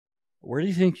where do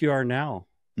you think you are now?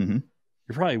 Mm-hmm.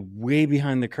 You're probably way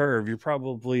behind the curve. You're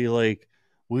probably like,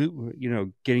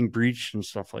 getting breached and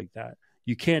stuff like that.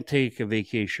 You can't take a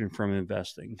vacation from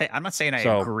investing. Hey, I'm not saying I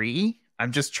agree.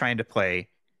 I'm just trying to play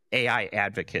AI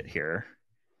advocate here.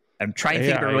 I'm trying to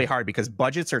think of it really hard because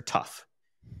budgets are tough.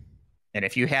 And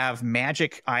if you have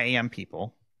magic IAM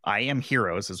people, IAM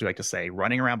heroes, as we like to say,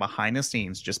 running around behind the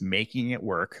scenes, just making it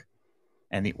work,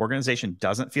 and the organization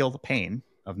doesn't feel the pain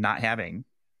of not having,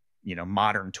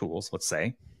 modern tools, let's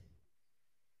say,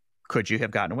 could you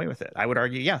have gotten away with it? I would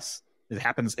argue yes. It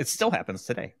happens. It still happens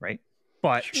today, right?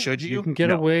 But sure, should you? You can get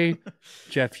away,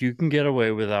 Jeff, you can get away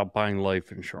without buying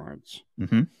life insurance.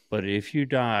 Mm-hmm. But if you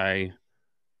die,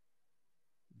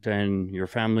 then your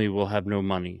family will have no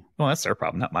money. Well, that's their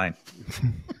problem, not mine.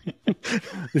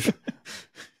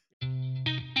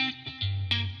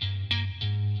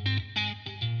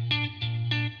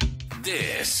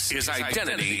 This is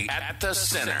Identity at the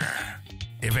Center.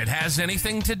 If it has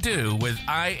anything to do with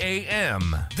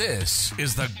IAM, this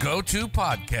is the go-to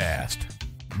podcast.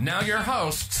 Now your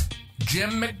hosts,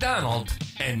 Jim Mcdonald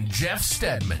and Jeff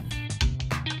Steadman.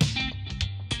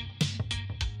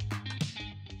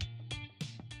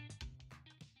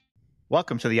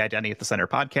 Welcome to the Identity at the Center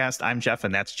podcast. I'm Jeff,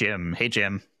 and that's Jim. Hey,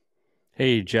 Jim.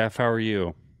 Hey, Jeff. How are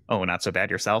you? Oh, not so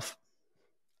bad. Yourself?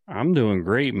 I'm doing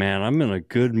great, man. I'm in a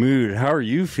good mood. How are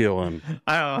you feeling?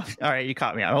 All right, you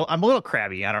caught me. I'm a little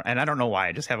crabby. I don't know why.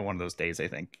 I just having one of those days, I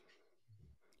think.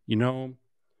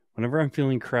 Whenever I'm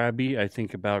feeling crabby, I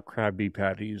think about Krabby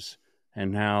Patties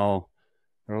and how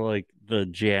they're like the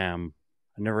jam.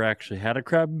 I never actually had a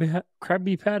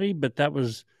Krabby Patty, but that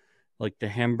was like the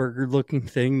hamburger-looking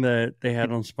thing that they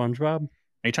had on SpongeBob.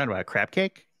 Are you talking about a crab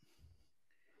cake?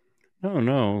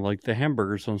 No, like the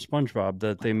hamburgers on SpongeBob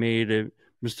that they made at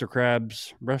Mr.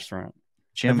 Krabs' restaurant.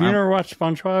 Jim, have you never watched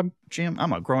SpongeBob? Jim,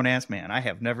 I'm a grown-ass man. I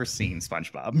have never seen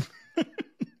SpongeBob.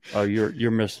 Oh,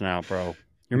 you're missing out, bro.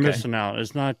 You're missing out.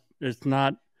 It's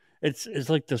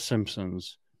like The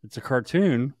Simpsons. It's a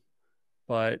cartoon,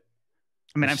 but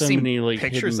I mean, I've seen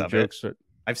pictures of it.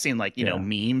 I've seen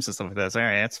memes and stuff like that. All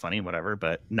right, that's funny, whatever.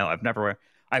 But no, I've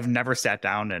never sat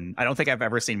down, and I don't think I've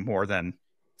ever seen more than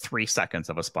 3 seconds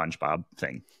of a SpongeBob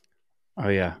thing. Oh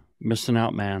yeah, missing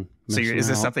out, man. Is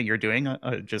this something you're doing?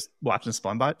 Just watching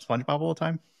SpongeBob all the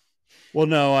time? Well,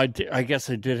 no, I guess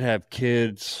I did have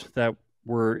kids that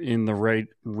were in the right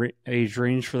age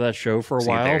range for that show for a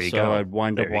while, so I'd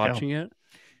wind up watching it.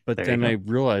 But then I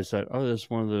realized that this is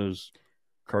one of those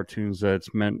cartoons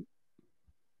that's meant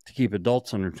to keep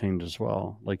adults entertained as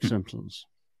well, like Simpsons.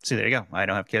 See, there you go. I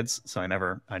don't have kids, so I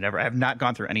have not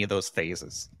gone through any of those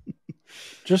phases.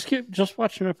 Just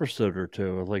watch an episode or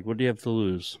two. Like, what do you have to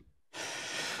lose?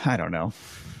 I don't know.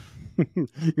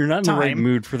 You're not in the right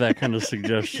mood for that kind of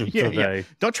suggestion today. Yeah.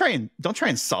 Don't try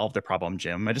and solve the problem,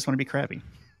 Jim. I just want to be crabby.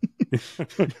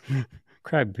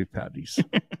 Krabby Patties.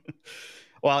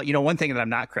 Well, one thing that I'm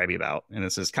not crabby about, and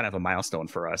this is kind of a milestone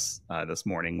for us this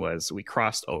morning, was we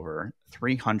crossed over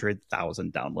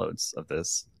 300,000 downloads of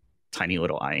this tiny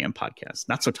little IAM podcast.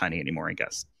 Not so tiny anymore, I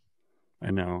guess.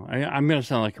 I know. I'm going to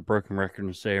sound like a broken record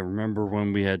and say, I remember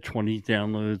when we had 20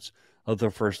 downloads of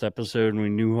the first episode and we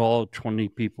knew who all 20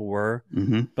 people were.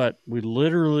 Mm-hmm. But we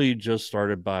literally just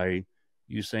started by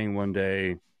you saying one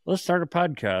day, let's start a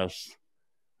podcast.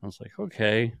 I was like,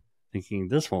 okay, thinking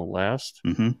this won't last.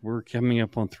 Mm-hmm. We're coming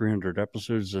up on 300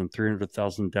 episodes and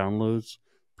 300,000 downloads.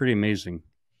 Pretty amazing.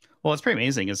 Well, it's pretty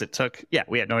amazing is it took,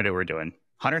 we had no idea what we were doing.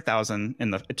 100,000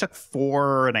 it took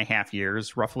 4.5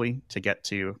 years roughly to get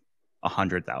to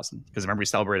 100,000. Because remember we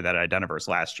celebrated that at Identiverse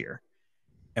last year.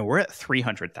 And we're at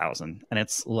 300,000 and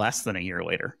it's less than a year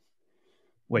later,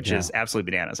 which is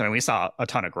absolutely bananas. I mean, we saw a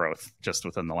ton of growth just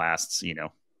within the last,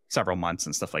 several months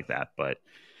and stuff like that. But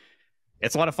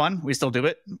it's a lot of fun. We still do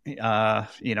it.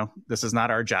 This is not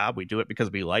our job. We do it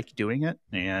because we like doing it.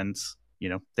 And,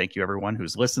 thank you everyone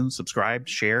who's listened, subscribed,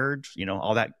 shared,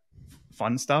 all that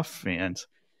fun stuff. And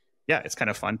it's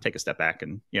kind of fun. Take a step back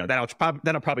and, that'll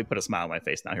probably put a smile on my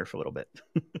face now here for a little bit.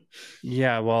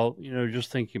 Yeah. Well,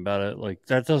 just thinking about it, like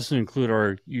that doesn't include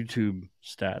our YouTube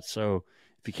stats. So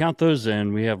if you count those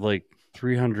in, we have like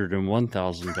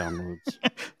 301,000 downloads.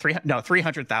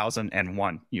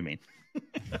 300,001, you mean?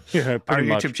 Yeah, our YouTube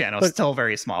much. channel is still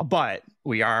very small, but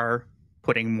we are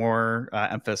putting more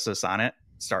emphasis on it,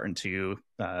 starting to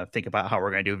think about how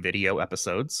we're going to do video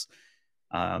episodes.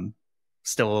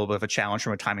 Still a little bit of a challenge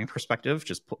from a timing perspective.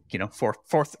 Just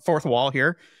fourth wall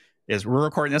here is we're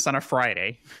recording this on a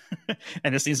Friday,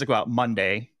 and this needs to go out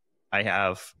Monday. I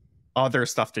have other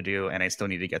stuff to do, and I still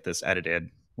need to get this edited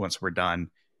once we're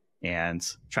done, and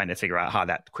trying to figure out how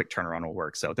that quick turnaround will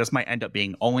work. So this might end up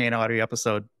being only an audio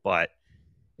episode, but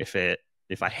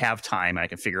if I have time and I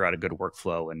can figure out a good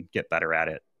workflow and get better at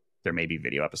it, there may be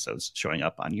video episodes showing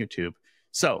up on YouTube.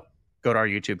 So go to our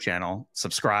YouTube channel,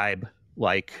 subscribe,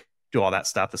 like, do all that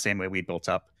stuff the same way we built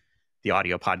up the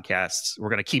audio podcasts. We're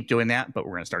going to keep doing that, but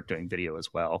we're going to start doing video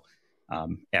as well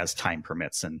as time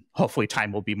permits. And hopefully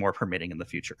time will be more permitting in the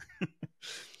future.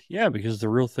 Yeah, because the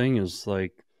real thing is,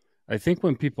 like, I think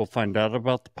when people find out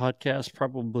about the podcast,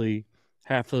 probably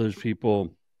half of those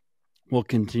people will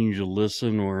continue to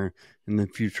listen or in the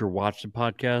future watch the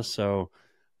podcast. So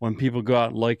when people go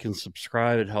out and like and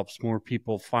subscribe, it helps more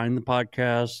people find the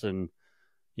podcast. And,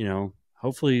 you know,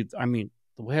 hopefully, I mean,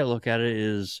 the way I look at it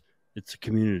is it's a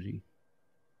community.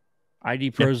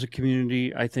 ID Pro is a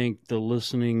community. I think the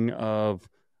listening of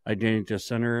Identity at the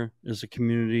Center is a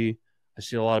community. I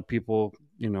see a lot of people,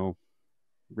 you know,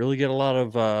 really get a lot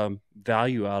of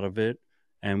value out of it.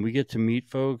 And we get to meet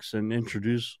folks and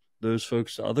introduce those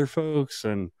folks to other folks.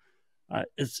 And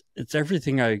it's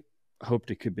everything I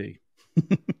hoped it could be.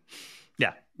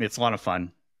 Yeah, it's a lot of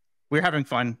fun. We're having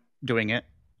fun doing it,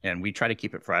 and we try to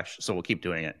keep it fresh. So we'll keep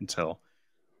doing it until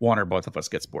one or both of us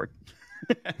gets bored.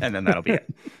 And then that'll be it.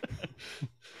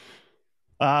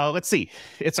 Let's see.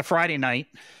 It's a Friday night.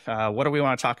 What do we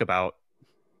want to talk about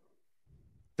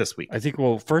this week? I think,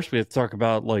 well, first we have to talk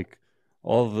about, like,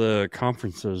 all the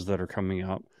conferences that are coming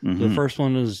up. Mm-hmm. The first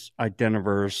one is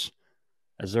Identiverse.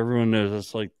 As everyone knows,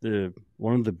 it's like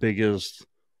one of the biggest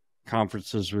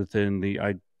conferences within the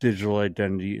digital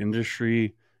identity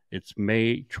industry. It's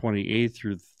May 28th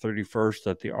through 31st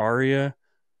at the ARIA.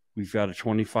 We've got a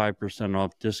 25%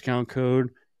 off discount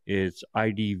code. It's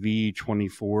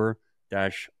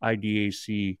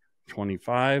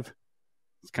IDV24-IDAC25.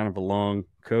 It's kind of a long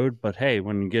code, but hey,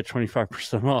 when you get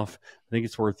 25% off, I think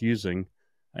it's worth using.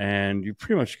 And you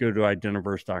pretty much go to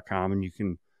identiverse.com and you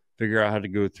can figure out how to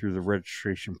go through the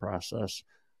registration process.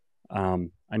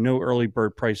 I know early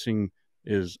bird pricing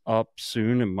is up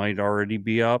soon. It might already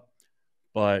be up,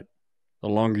 but the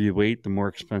longer you wait, the more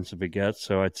expensive it gets.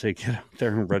 So I'd say get out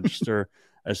there and register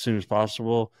as soon as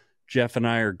possible. Jeff and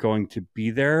I are going to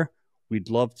be there. We'd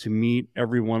love to meet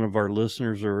every one of our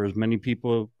listeners or as many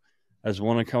people as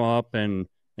want to come up and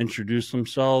introduce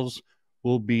themselves.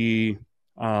 We'll be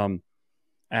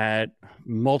at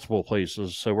multiple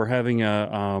places. So we're having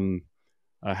a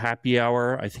happy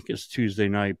hour. I think it's Tuesday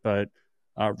night, but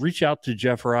reach out to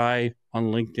Jeff or I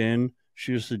on LinkedIn.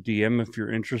 Shoot us a DM if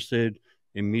you're interested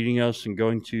in meeting us and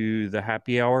going to the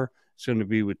happy hour. It's going to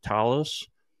be with Talis.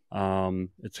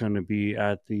 It's going to be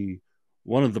at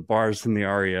one of the bars in the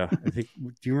ARIA. I think.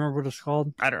 Do you remember what it's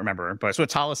called? I don't remember, but it's with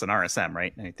Talis and RSM,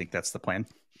 right? I think that's the plan.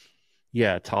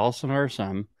 Yeah, Talis and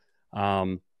RSM.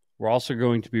 We're also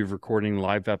going to be recording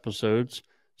live episodes.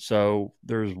 So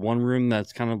there's one room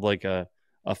that's kind of like a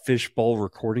fishbowl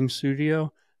recording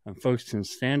studio, and folks can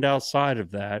stand outside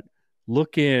of that,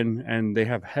 look in, and they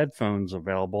have headphones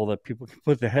available that people can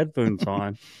put the headphones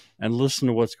on and listen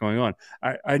to what's going on.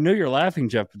 I know you're laughing,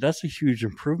 Jeff, but that's a huge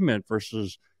improvement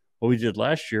versus what we did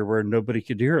last year where nobody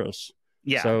could hear us.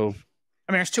 Yeah. So,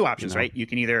 I mean, there's two options, right? You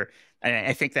can either, and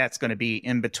I think that's going to be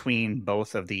in between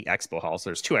both of the expo halls.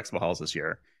 There's 2 expo halls this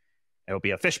year. It'll be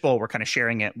a fishbowl. We're kind of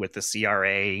sharing it with the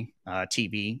CRA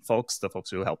TV folks, the folks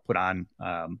who help put on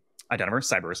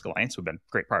Identiverse Cyber Risk Alliance, who've been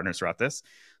great partners throughout this.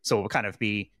 So we'll kind of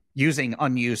be using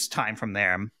unused time from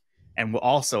them. And we'll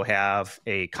also have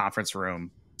a conference room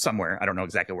somewhere. I don't know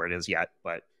exactly where it is yet,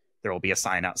 but there will be a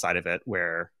sign outside of it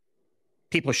where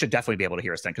people should definitely be able to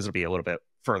hear us then, because it'll be a little bit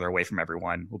further away from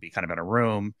everyone. We'll be kind of in a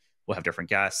room. We'll have different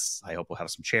guests. I hope we'll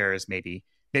have some chairs. Maybe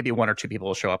 1 or 2 people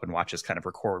will show up and watch us kind of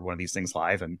record one of these things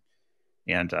live. And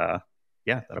yeah,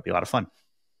 that'll be a lot of fun.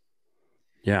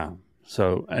 Yeah.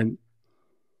 So, and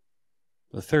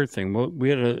the third thing, we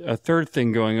had a third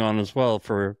thing going on as well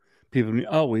for people.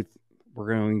 We're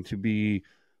going to be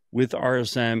with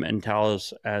RSM and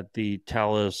Talis at the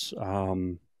Talis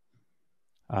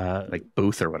like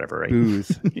booth or whatever, right?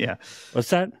 Booth. Yeah. What's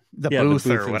that? The booth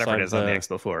or whatever it is on the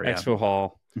expo floor. Expo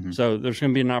hall. Mm-hmm. So there's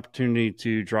going to be an opportunity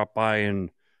to drop by and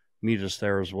meet us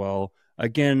there as well.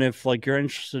 Again, if like you're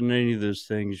interested in any of those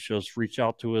things, just reach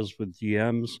out to us with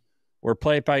DMs or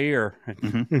play it by ear.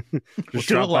 Mm-hmm. Just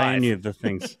drop by any of the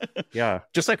things. Yeah.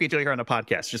 Just like we do here on the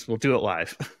podcast. We'll do it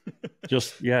live.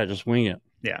 just wing it.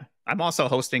 Yeah. I'm also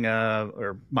hosting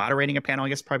or moderating a panel, I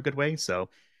guess, probably a good way. So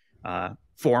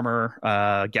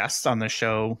former guests on the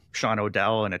show, Sean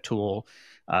Odell and Atul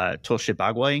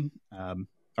Shibagway,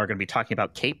 are going to be talking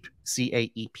about CAEP,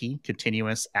 C-A-E-P,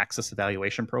 Continuous Access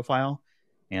Evaluation Profile.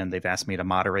 And they've asked me to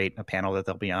moderate a panel that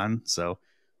they'll be on. So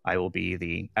I will be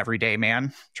the everyday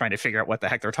man trying to figure out what the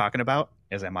heck they're talking about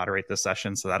as I moderate this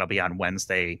session. So that'll be on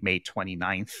Wednesday, May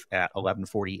 29th at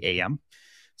 11:40 a.m.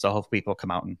 So I hope people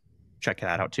come out and check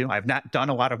that out too. I've not done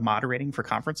a lot of moderating for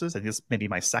conferences. I think this may be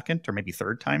my second or maybe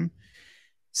third time.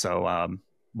 So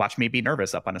watch me be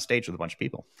nervous up on a stage with a bunch of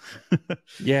people.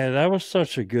 Yeah, that was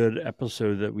such a good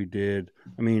episode that we did.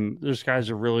 I mean, those guys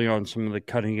are really on some of the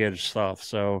cutting edge stuff.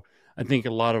 So I think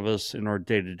a lot of us in our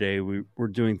day-to-day, we're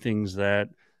doing things that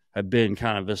have been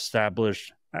kind of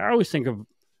established. I always think of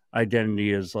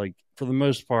identity as like, for the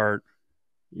most part,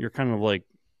 you're kind of like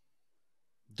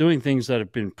doing things that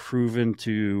have been proven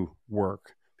to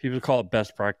work. People call it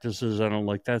best practices. I don't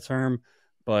like that term,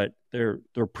 but they're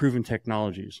proven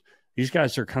technologies. These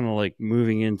guys are kind of like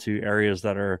moving into areas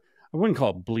that are, I wouldn't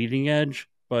call it bleeding edge,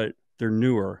 but they're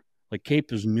newer. Like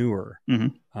CAPE is newer.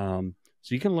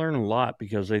 So you can learn a lot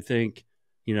because I think,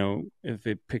 you know, if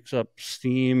it picks up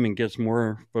steam and gets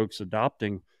more folks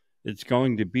adopting, it's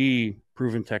going to be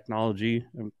proven technology.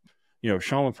 And, you know,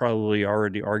 Sean would probably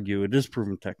already argue it is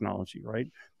proven technology, right?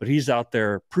 But he's out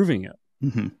there proving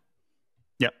it.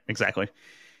 Yep, exactly.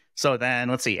 So then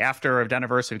let's see, after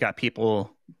Identiverse, we've got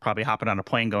people probably hopping on a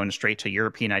plane going straight to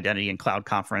European Identity and Cloud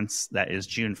Conference. That is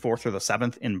June 4th through the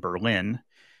 7th in Berlin.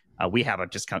 We have a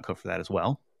discount code for that as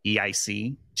well.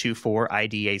 EIC 24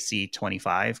 IDAC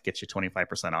 25 gets you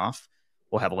 25% off.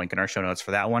 We'll have a link in our show notes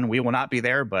for that one. We will not be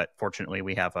there, but fortunately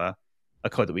we have a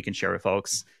code that we can share with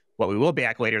folks. What we will be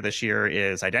at later this year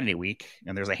is Identity Week,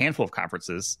 and there's a handful of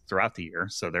conferences throughout the year.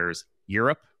 So there's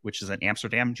Europe, which is in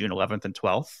Amsterdam, June 11th and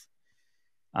 12th.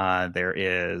 There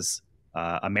is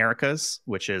Americas,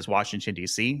 which is Washington,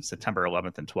 D.C., September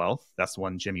 11th and 12th. That's the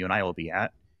one, Jim, you and I will be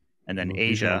at. And then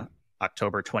Asia,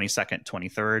 October 22nd,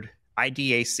 23rd.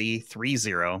 IDAC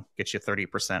 30 gets you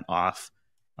 30% off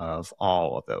of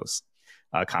all of those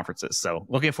conferences. So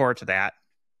looking forward to that.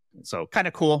 So kind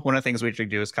of cool. One of the things we usually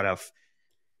do is kind of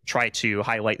try to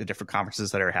highlight the different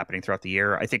conferences that are happening throughout the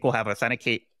year. I think we'll have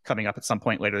Authenticate coming up at some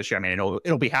point later this year. I mean,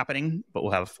 it'll be happening, but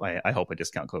we'll have, I hope, a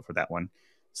discount code for that one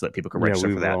so that people can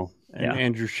register for that. And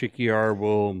Andrew Shikiar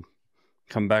will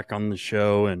come back on the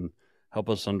show and help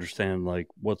us understand like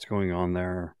what's going on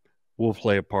there. We'll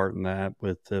play a part in that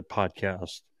with the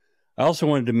podcast. I also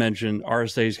wanted to mention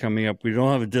RSA is coming up. We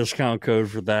don't have a discount code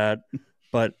for that,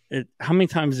 but how many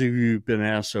times have you been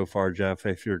asked so far, Jeff,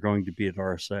 if you're going to be at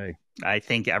RSA? I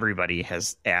think everybody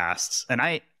has asked, and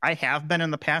I have been in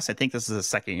the past. I think this is the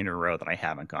second year in a row that I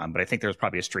haven't gone, but I think there's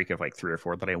probably a streak of like 3 or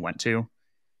 4 that I went to,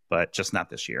 but just not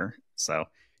this year. So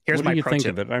here's my pro tip. What do you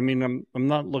think of it? I mean, I'm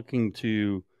not looking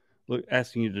to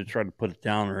asking you to try to put it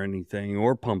down or anything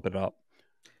or pump it up,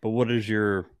 but what's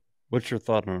your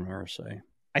thought on RSA?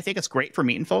 I think it's great for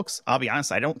meeting folks. I'll be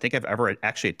honest, I don't think I've ever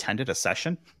actually attended a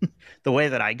session. The way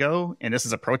that I go, and this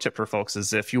is a pro tip for folks,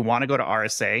 is if you want to go to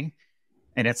RSA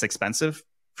and it's expensive,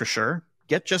 for sure,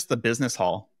 get just the business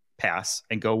hall pass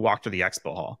and go walk to the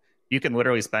expo hall. You can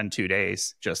literally spend 2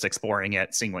 days just exploring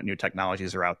it, seeing what new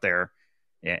technologies are out there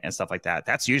and stuff like that.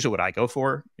 That's usually what I go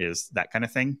for, is that kind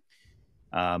of thing.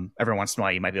 Every once in a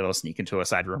while, you might be able to sneak into a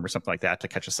side room or something like that to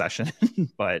catch a session.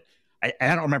 But I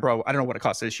don't remember. I don't know what it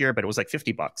cost this year, but it was like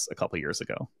 $50 a couple of years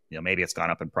ago. You know, maybe it's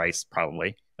gone up in price,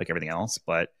 probably like everything else.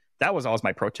 But that was always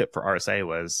my pro tip for RSA,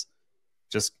 was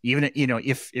just, even, you know,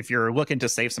 if you're looking to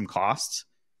save some costs,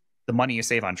 the money you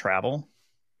save on travel,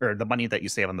 or the money that you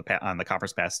save on the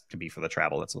conference pass, can be for the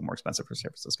travel. That's a little more expensive for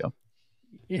San Francisco.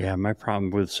 Yeah, my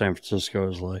problem with San Francisco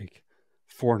is like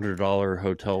 $400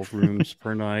 hotel rooms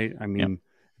per night. I mean,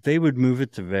 if they would move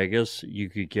it to Vegas, you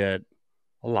could get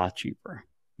a lot cheaper.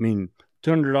 I mean,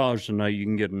 $200 a night, you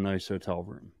can get a nice hotel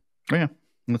room. Oh, yeah.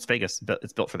 It's Vegas.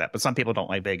 It's built for that. But some people don't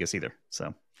like Vegas either.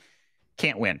 So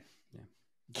can't win. Yeah.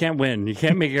 Can't win. You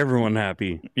can't make everyone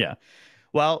happy. Yeah.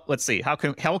 Well, let's see. How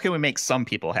can we make some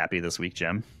people happy this week,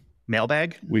 Jim?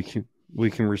 Mailbag? We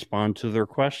can respond to their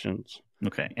questions.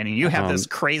 Okay. And you have this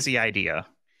crazy idea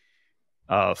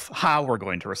of how we're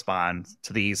going to respond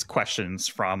to these questions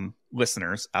from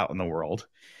listeners out in the world.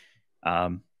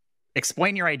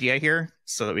 Explain your idea here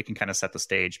so that we can kind of set the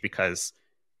stage, because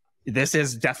this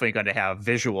is definitely going to have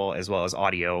visual as well as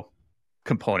audio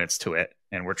components to it.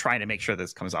 And we're trying to make sure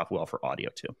this comes off well for audio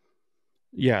too.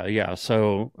 Yeah.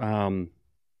 So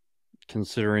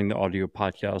considering the audio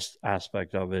podcast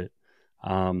aspect of it,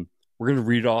 we're going to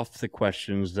read off the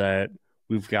questions that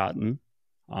we've gotten.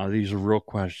 These are real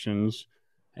questions,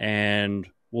 and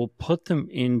we'll put them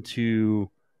into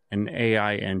an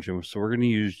AI engine. So we're going to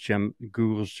use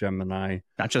Google's Gemini.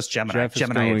 Not just Gemini,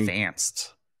 Gemini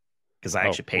Advanced. Because I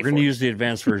actually paid for it. We're going to use the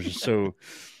advanced version. So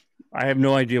I have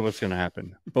no idea what's going to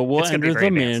happen. But we'll enter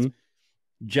them in.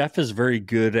 Jeff is very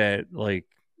good at like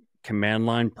command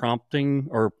line prompting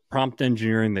or prompt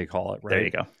engineering, they call it, right? There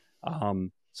you go.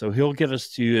 So he'll get us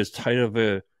to as tight of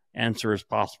a answer as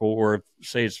possible, or if,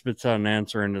 say, it spits out an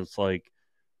answer and it's like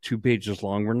 2 pages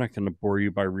long, we're not going to bore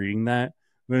you by reading that.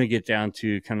 We're going to get down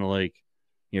to kind of like,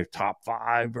 top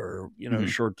 5 or,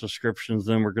 short descriptions.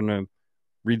 Then we're going to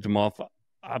read them off.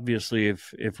 Obviously,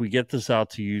 if we get this out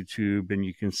to YouTube and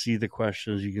you can see the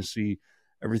questions, you can see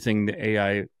everything the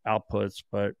AI outputs.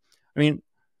 But I mean,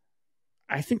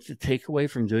 I think the takeaway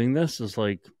from doing this is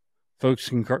like folks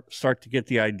can start to get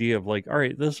the idea of like, all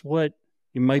right, this is what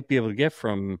you might be able to get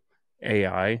from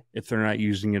AI if they're not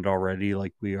using it already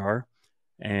like we are.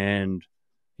 And,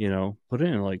 put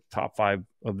in like top 5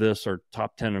 of this or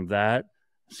top 10 of that,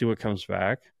 see what comes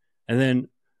back. And then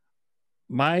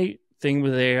my thing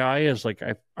with AI is like,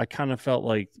 I kind of felt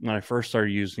like when I first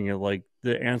started using it, like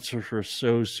the answers were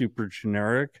so super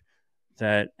generic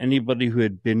that anybody who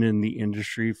had been in the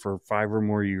industry for 5 or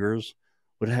more years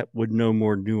would know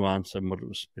more nuance than what it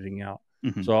was spitting out.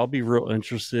 Mm-hmm. So I'll be real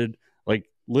interested. Like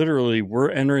literally,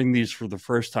 we're entering these for the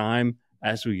first time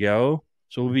as we go.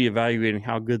 So we'll be evaluating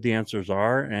how good the answers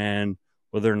are and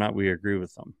whether or not we agree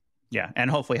with them. Yeah, and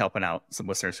hopefully helping out some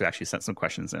listeners who actually sent some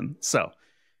questions in. So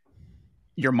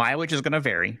your mileage is going to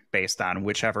vary based on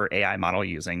whichever AI model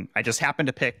you're using. I just happened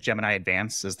to pick Gemini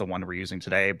Advanced as the one we're using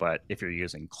today, but if you're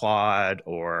using Claude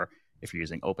or if you're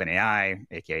using OpenAI,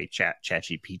 aka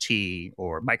ChatGPT,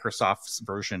 or Microsoft's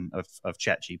version of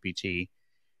ChatGPT,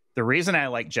 the reason I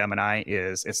like Gemini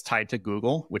is it's tied to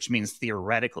Google, which means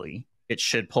theoretically it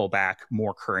should pull back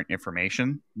more current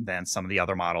information than some of the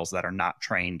other models that are not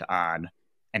trained on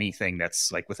anything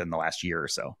that's like within the last year or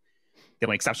so. The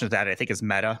only exception to that, I think, is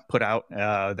Meta put out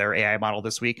their AI model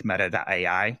this week,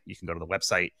 Meta.ai. You can go to the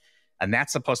website, and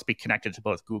that's supposed to be connected to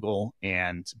both Google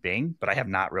and Bing, but I have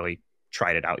not really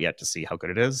tried it out yet to see how good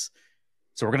it is.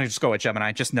 So we're going to just go with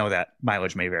Gemini. Just know that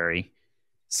mileage may vary.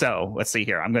 So let's see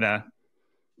here. I'm going to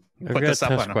put this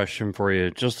up on a test question for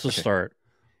you just to start.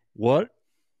 What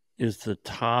is the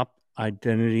top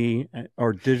identity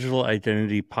or digital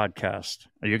identity podcast?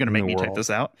 Are you going to make me type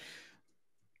this out?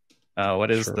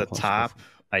 What is the top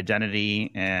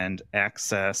identity and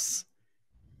access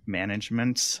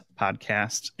management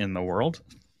podcast in the world?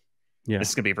 Yeah. This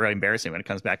is going to be very embarrassing when it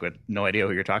comes back with no idea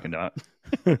who you're talking about.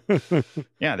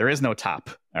 Yeah, there is no top.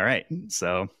 All right.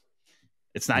 So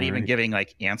it's not even giving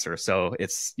like answer. So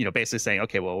it's, basically saying,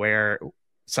 okay, well, where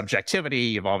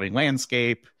subjectivity, evolving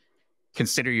landscape,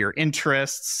 consider your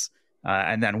interests,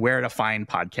 and then where to find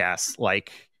podcasts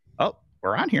like, oh,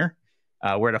 we're on here.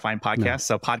 Where to find podcasts.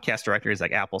 No. So podcast directories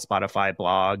like Apple, Spotify,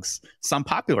 blogs, some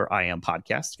popular IAM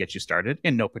podcasts to get you started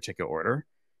in no particular order.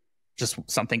 Just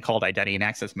something called identity and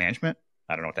access management.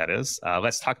 I don't know what that is.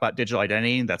 Let's talk about digital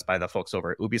identity. That's by the folks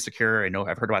over at UbiSecure. I know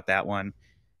I've heard about that one.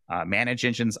 Manage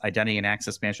Engine's Identity and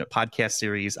Access Management podcast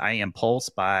series. IAM Pulse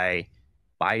by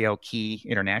BioKey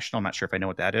International. I'm not sure if I know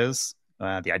what that is.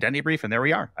 The Identity Brief, and there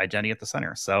we are. Identity at the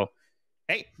center. So,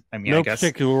 hey, I guess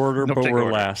particular order, but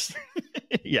we're last.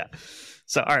 Yeah.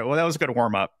 So, all right. Well, that was a good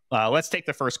warm up. Let's take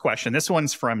the first question. This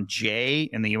one's from Jay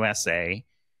in the USA.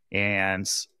 And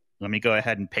let me go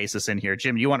ahead and paste this in here.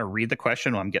 Jim, you want to read the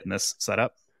question while I'm getting this set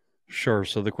up? Sure.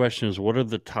 So the question is, what are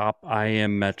the top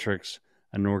IAM metrics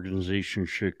an organization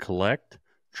should collect,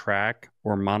 track,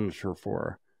 or monitor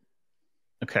for?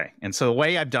 Okay. And so the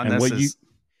way I've done this is...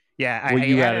 What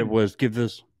you added was give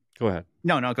this... Go ahead.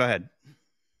 No, go ahead.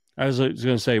 I was going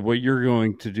to say, what you're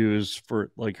going to do is,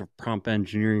 for like a prompt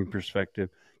engineering perspective,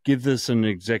 give this an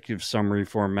executive summary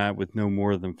format with no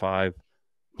more than 5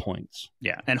 points.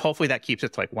 Yeah, and hopefully that keeps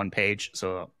it to like one page,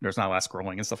 so there's not a lot of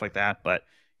scrolling and stuff like that. But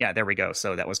yeah, there we go.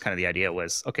 So that was kind of the idea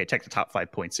was, okay, take the top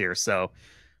 5 points here. So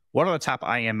what are the top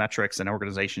IAM metrics an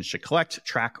organization should collect,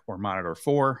 track, or monitor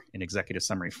for in executive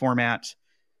summary format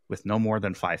with no more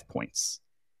than 5 points?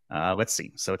 Let's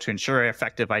see. So to ensure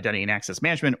effective identity and access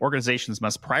management, organizations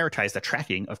must prioritize the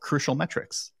tracking of crucial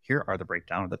metrics. Here are the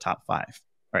breakdown of the top 5.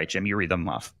 All right, Jim, you read them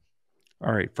off.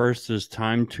 All right. First is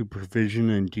time to provision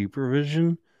and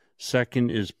deprovision.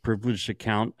 Second is privileged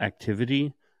account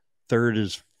activity. Third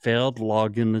is failed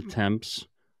login attempts.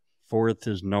 Fourth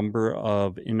is number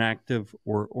of inactive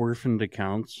or orphaned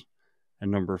accounts.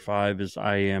 And number 5 is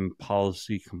IAM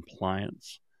policy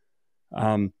compliance.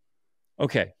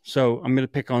 Okay, so I'm going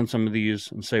to pick on some of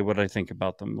these and say what I think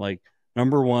about them. Like,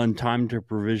 number 1, time to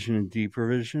provision and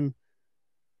deprovision.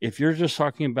 If you're just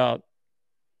talking about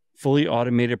fully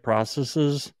automated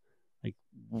processes, like,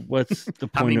 what's the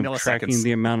point of tracking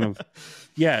the amount of...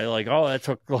 Yeah, like, oh, that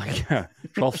took like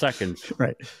 12 seconds.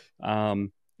 Right.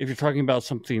 If you're talking about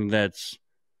something that's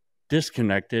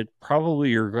disconnected,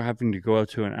 probably you're having to go out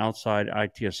to an outside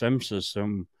ITSM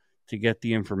system to get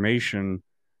the information,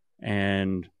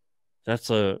 and that's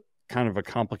a kind of a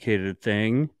complicated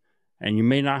thing, and you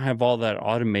may not have all that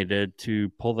automated to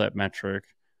pull that metric.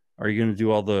 Are you going to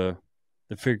do all the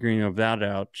figuring of that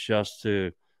out just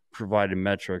to provide a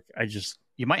metric?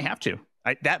 You might have to.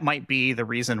 That might be the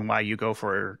reason why you go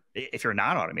for, if you're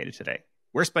not automated today.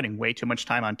 We're spending way too much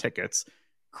time on tickets,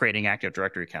 creating Active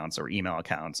Directory accounts or email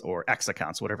accounts or X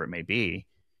accounts, whatever it may be.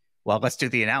 Well, let's do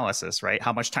the analysis, right?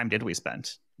 How much time did we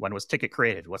spend? When was ticket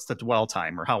created? What's the dwell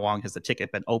time? Or how long has the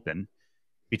ticket been open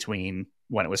between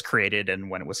when it was created and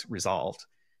when it was resolved?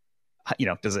 You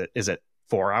know, is it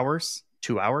 4 hours,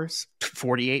 2 hours,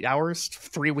 48 hours,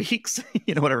 3 weeks,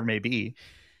 you know, whatever it may be.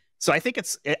 So I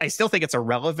still think it's a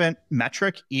relevant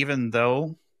metric, even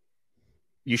though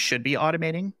you should be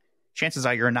automating. Chances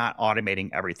are you're not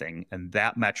automating everything. And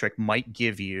that metric might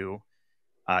give you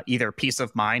either peace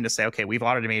of mind to say, okay, we've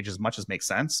automated as much as makes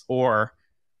sense, or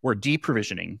we're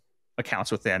deprovisioning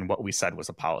accounts within what we said was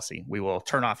a policy. We will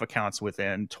turn off accounts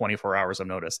within 24 hours of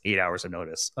notice, 8 hours of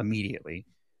notice immediately.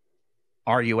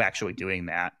 Are you actually doing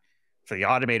that? For the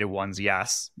automated ones,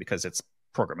 yes, because it's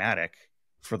programmatic.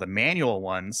 For the manual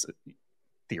ones,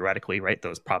 theoretically, right,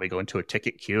 those probably go into a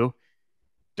ticket queue.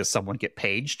 Does someone get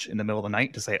paged in the middle of the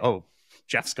night to say, oh,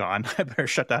 Jeff's gone, I better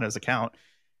shut down his account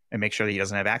and make sure that he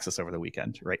doesn't have access over the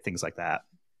weekend, right? Things like that.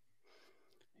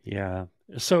 Yeah.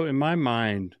 So in my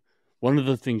mind, one of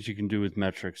the things you can do with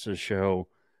metrics is show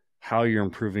how you're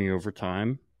improving over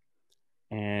time.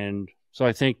 And so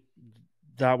I think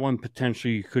that one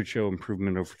potentially you could show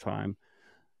improvement over time.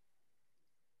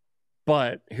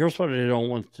 But here's what I don't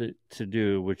want to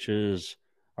do, which is,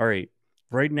 all right,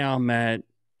 right now I'm at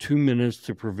 2 minutes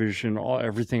to provision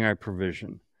everything I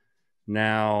provision.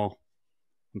 Now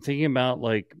I'm thinking about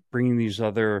like bringing these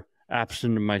other apps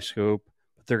into my scope,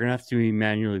 but they're going to have to be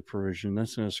manually provisioned.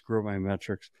 That's going to screw up my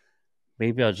metrics.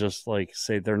 Maybe I'll just like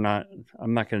say I'm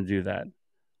not going to do that.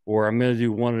 Or I'm going to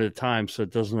do one at a time so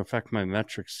it doesn't affect my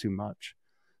metrics too much.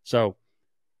 So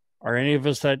are any of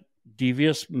us that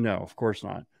devious? No, of course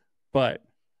not. But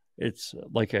it's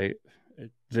like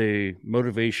the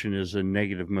motivation is a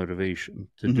negative motivation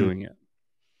to doing it.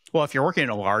 Well, if you're working in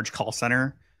a large call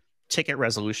center, ticket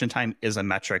resolution time is a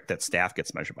metric that staff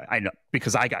gets measured by. I know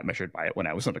because I got measured by it when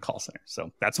I was in a call center.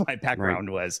 So that's what my background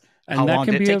was. And how long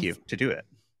did it take you to do it?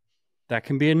 That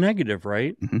can be a negative,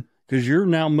 right? Because you're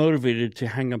now motivated to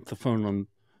hang up the phone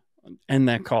and end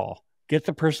that call. Get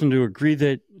the person to agree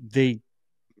that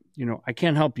I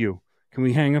can't help you. Can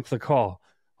we hang up the call?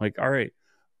 Like, all right,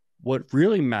 what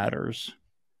really matters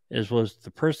was the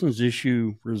person's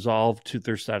issue resolved to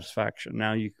their satisfaction.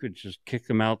 Now you could just kick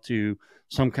them out to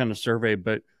some kind of survey,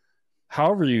 but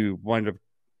however you wind up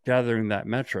gathering that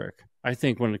metric, I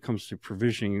think when it comes to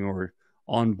provisioning or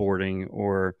onboarding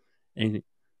or anything,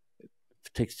 if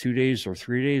it takes 2 days or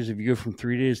 3 days, if you go from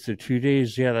 3 days to 2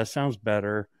 days, yeah, that sounds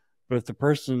better. But if the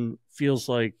person feels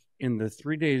like in the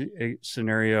 3-day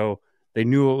scenario, they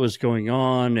knew what was going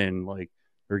on and like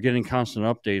they're getting constant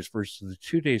updates versus the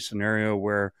 2-day scenario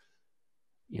where,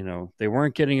 they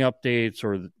weren't getting updates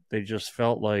or they just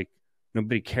felt like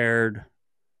nobody cared,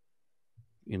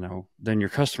 then your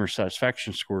customer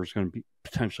satisfaction score is going to be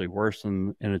potentially worse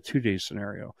than in a 2-day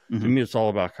scenario. To me, it's all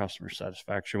about customer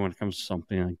satisfaction when it comes to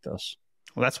something like this.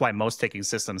 Well, that's why most ticketing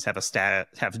systems have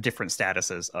different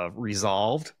statuses of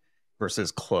resolved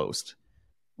versus closed.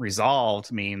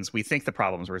 Resolved means we think the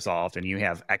problem's resolved and you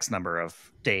have X number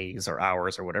of days or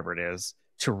hours or whatever it is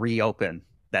to reopen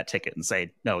that ticket and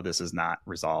say, no, this is not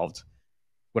resolved.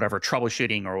 Whatever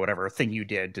troubleshooting or whatever thing you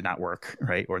did not work,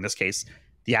 right? Or in this case,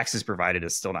 the access provided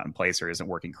is still not in place or isn't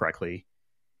working correctly.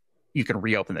 You can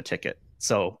reopen the ticket.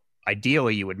 So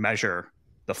ideally, you would measure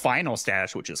the final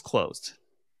status, which is closed.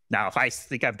 Now, if I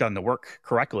think I've done the work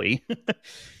correctly,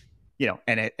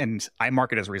 and I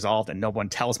mark it as resolved and no one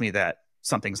tells me that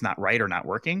something's not right or not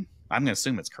working, I'm going to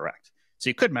assume it's correct. So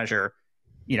you could measure,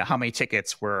 how many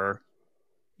tickets were,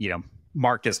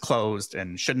 marked as closed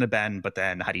and shouldn't have been, but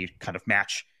then how do you kind of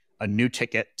match a new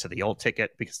ticket to the old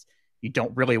ticket? Because you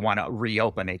don't really want to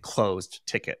reopen a closed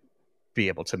ticket, be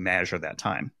able to measure that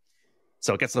time.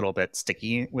 So it gets a little bit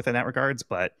sticky within that regards,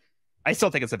 but I still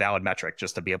think it's a valid metric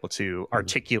just to be able to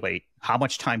articulate how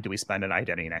much time do we spend in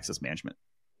identity and access management.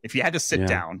 If you had to sit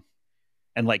down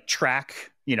and like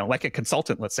track, like a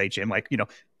consultant, let's say, Jim, like,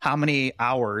 how many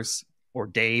hours or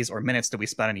days or minutes do we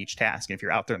spend on each task? And if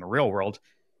you're out there in the real world,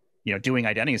 doing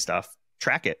identity stuff,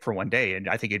 track it for one day. And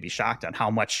I think you'd be shocked on how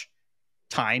much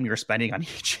time you're spending on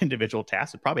each individual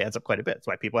task. It probably adds up quite a bit. That's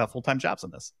why people have full-time jobs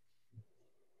on this.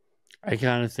 I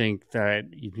kind of think that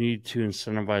you need to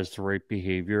incentivize the right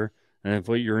behavior. And if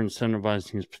what you're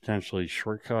incentivizing is potentially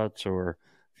shortcuts, or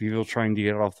if people trying to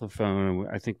get off the phone. And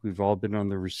I think we've all been on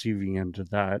the receiving end of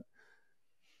that.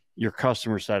 Your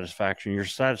customer satisfaction, your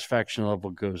satisfaction level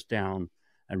goes down.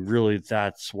 And really,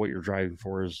 that's what you're driving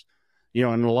for is,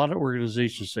 and a lot of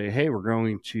organizations say, hey, we're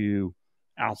going to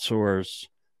outsource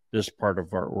this part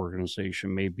of our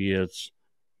organization. Maybe it's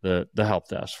the help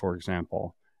desk, for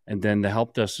example. And then the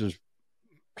help desk is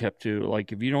kept to,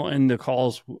 like, if you don't end the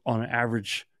calls on an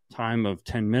average time of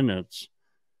 10 minutes,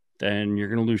 then you're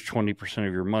going to lose 20%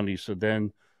 of your money. So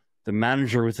then the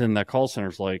manager within that call center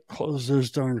is like, close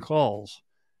those darn calls.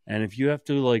 And if you have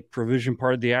to, like, provision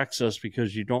part of the access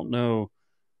because you don't know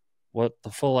what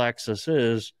the full access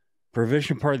is,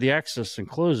 provision part of the access and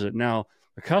close it. Now,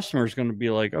 the customer is going to be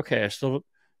like, okay,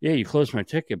 you closed my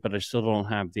ticket, but I still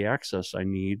don't have the access I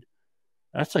need.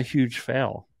 That's a huge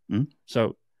fail.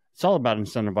 So it's all about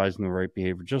incentivizing the right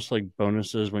behavior. Just like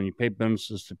bonuses, when you pay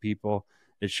bonuses to people,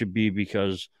 it should be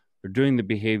because they're doing the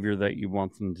behavior that you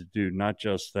want them to do, not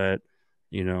just that,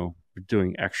 they're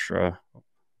doing extra.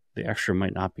 The extra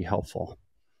might not be helpful.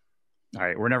 All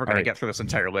right, we're never going to get through this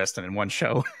entire list and in one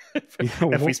show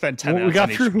if we spend 10 minutes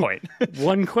on each point.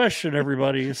 One question,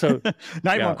 everybody. So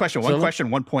not even one question. One question,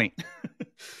 1 point.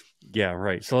 Yeah,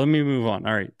 right. So let me move on.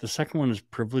 All right. The second one is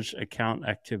privileged account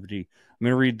activity. I'm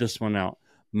going to read this one out.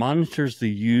 Monitors the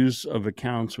use of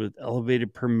accounts with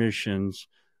elevated permissions,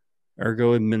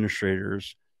 ergo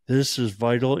administrators. This is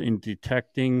vital in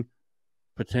detecting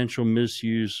potential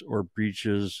misuse or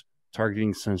breaches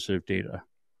targeting sensitive data.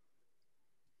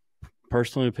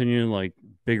 Personal opinion, like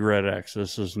big red X.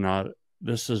 This is not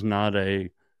a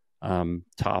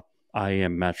top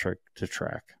IAM metric to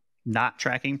track. Not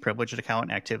tracking privileged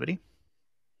account activity?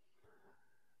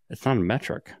 It's not a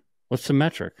metric. What's the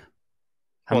metric?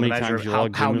 How many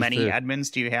admins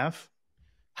do you have?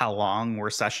 How long were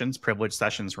privileged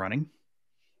sessions running?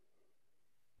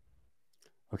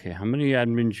 Okay, how many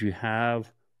admins you have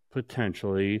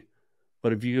potentially,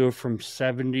 but if you go from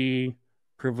 70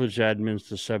 privileged admins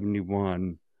to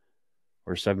 71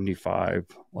 or 75,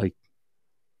 like,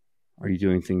 are you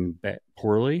doing things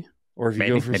poorly? Or if you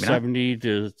go from 70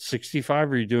 to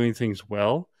 65, are you doing things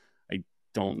well? I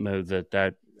don't know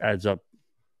that adds up.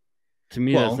 To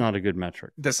me, that's not a good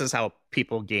metric. This is how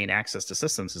people gain access to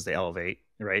systems as they elevate,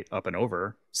 right, up and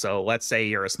over. So let's say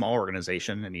you're a small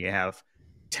organization and you have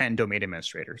 10 domain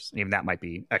administrators. Even that might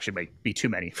be too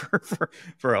many for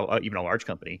even a large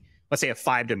company. Let's say you have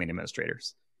 5 domain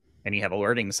administrators and you have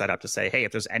alerting set up to say, hey,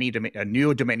 if there's a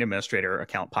new domain administrator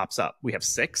account pops up, we have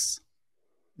 6.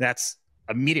 That's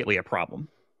immediately a problem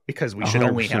because we should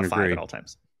only have 5 at all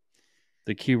times.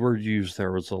 The keyword used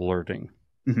there was alerting.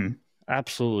 Mm-hmm.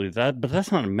 Absolutely. But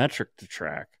that's not a metric to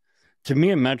track. To me,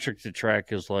 a metric to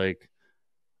track is like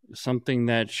something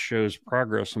that shows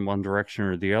progress in one direction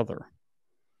or the other.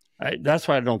 That's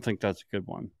why I don't think that's a good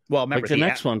one. Well, remember, like the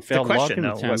next one, failed login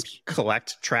attempts. Was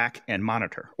collect, track, and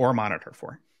monitor, or monitor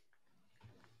for.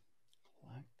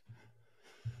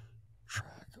 Track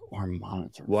or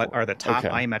monitor. What are the top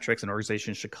IAM metrics an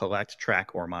organization should collect,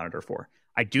 track, or monitor for?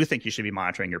 I do think you should be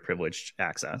monitoring your privileged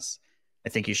access. I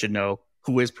think you should know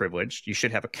who is privileged. You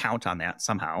should have a count on that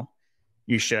somehow.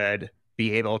 You should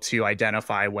be able to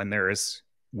identify when there is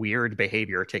weird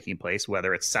behavior taking place,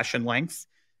 whether it's session length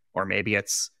or maybe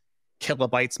it's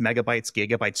kilobytes, megabytes,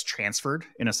 gigabytes transferred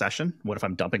in a session. What if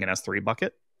I'm dumping an S3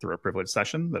 bucket through a privileged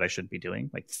session that I shouldn't be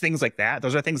doing? Like things like that.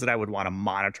 Those are things that I would want to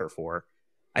monitor for.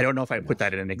 I don't know if I put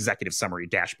that in an executive summary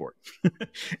dashboard.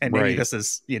 And maybe this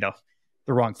is,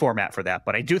 the wrong format for that,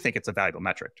 but I do think it's a valuable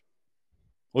metric.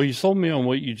 Well, you sold me on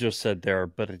what you just said there,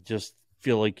 but I just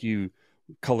feel like you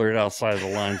colored outside of the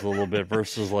lines a little bit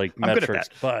versus like metrics.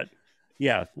 But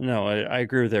yeah, no, I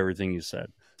agree with everything you said.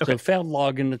 Okay. So failed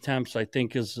login attempts, I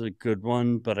think, is a good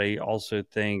one, but I also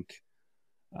think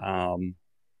I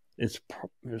think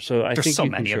you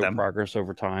can show progress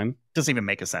over time. Doesn't even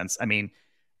make a sense. I mean,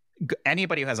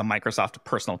 anybody who has a Microsoft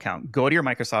personal account, go to your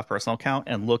Microsoft personal account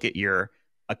and look at your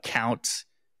account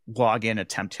login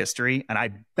attempt history, and I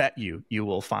bet you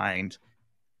will find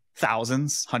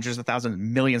thousands, hundreds of thousands,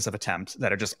 millions of attempts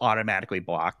that are just automatically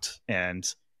blocked, and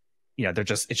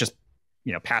it's just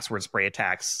password spray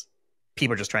attacks.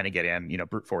 People are just trying to get in,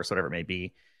 brute force, whatever it may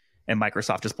be, and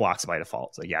Microsoft just blocks by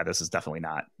default. So yeah, this is definitely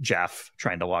not Jeff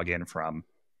trying to log in from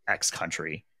X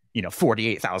country,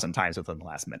 48,000 times within the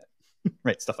last minute,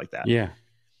 right? Stuff like that. Yeah,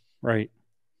 right.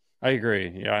 I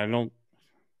agree. Yeah,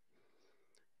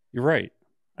 you're right.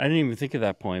 I didn't even think of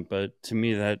that point, but to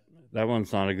me, that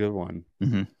one's not a good one.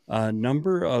 Mm-hmm.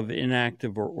 Number of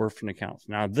inactive or orphan accounts.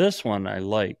 Now, this one I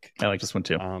like. I like this one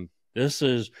too. This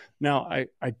is now.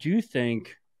 I do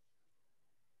think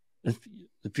if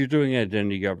you're doing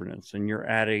identity governance and you're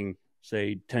adding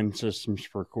say 10 systems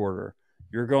per quarter.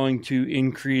 You're going to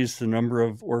increase the number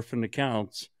of orphaned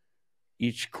accounts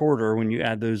each quarter when you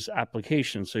add those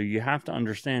applications. So you have to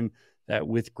understand that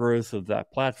with growth of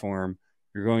that platform,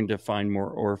 you're going to find more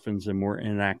orphans and more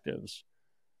inactives.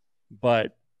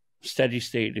 But steady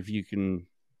state, if you can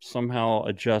somehow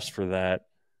adjust for that,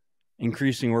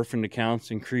 increasing orphaned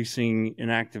accounts, increasing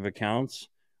inactive accounts,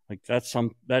 like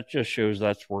that just shows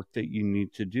that's work that you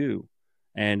need to do.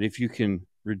 And if you can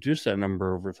reduce that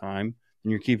number over time,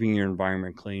 then you're keeping your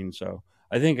environment clean. So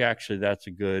I think actually that's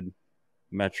a good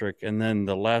metric. And then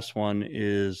the last one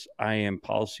is IAM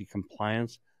policy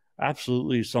compliance.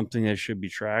 Absolutely something that should be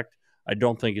tracked. I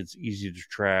don't think it's easy to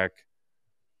track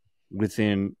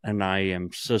within an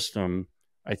IAM system.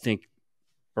 I think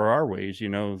there are ways,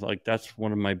 like that's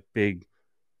one of my big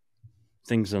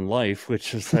things in life,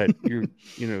 which is that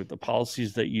the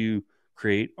policies that you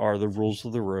create are the rules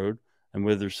of the road, and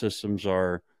whether systems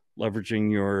are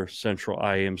leveraging your central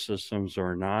IAM systems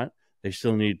or not, they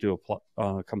still need to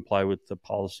comply with the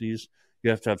policies. You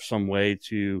have to have some way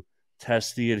to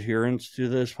test the adherence to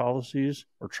those policies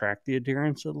or track the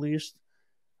adherence at least.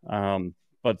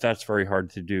 But that's very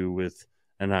hard to do with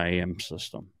an IAM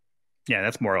system. Yeah,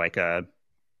 that's more like I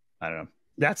don't know.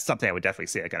 That's something I would definitely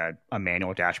see like on a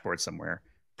manual dashboard somewhere.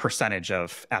 Percentage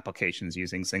of applications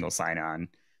using single sign-on,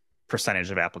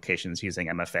 percentage of applications using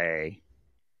MFA,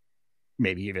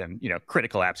 maybe even,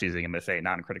 critical apps using MFA,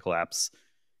 non-critical apps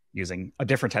using a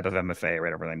different type of MFA,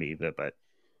 whatever they need. But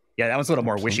yeah, that was a little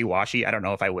more wishy-washy. I don't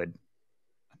know if I would.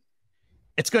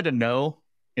 It's good to know.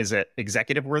 Is it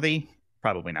executive worthy?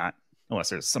 Probably not, unless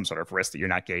there's some sort of risk that you're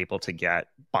not able to get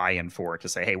buy-in for to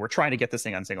say, hey, we're trying to get this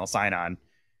thing on single sign-on,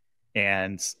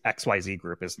 and XYZ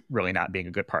group is really not being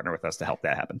a good partner with us to help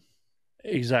that happen.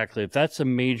 Exactly. If that's a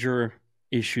major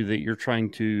issue that you're trying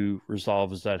to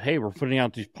resolve, is that, hey, we're putting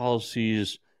out these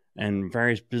policies and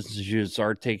various business units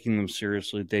are taking them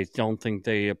seriously. They don't think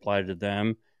they apply to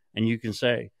them. And you can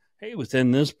say, hey,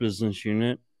 within this business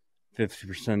unit,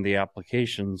 50% of the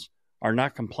applications are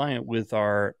not compliant with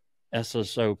our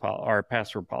SSO, our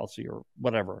password policy or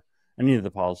whatever, any of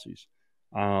the policies.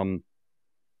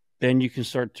 Then you can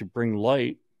start to bring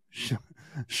light,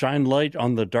 shine light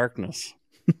on the darkness.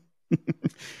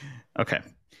 Okay.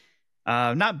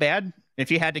 Not bad. If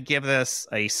you had to give this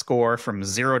a score from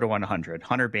 0 to 100,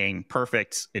 100 being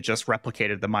perfect, it just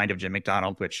replicated the mind of Jim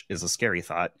Mcdonald, which is a scary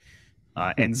thought.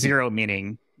 And 0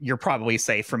 meaning you're probably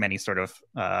safe from any sort of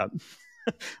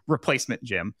replacement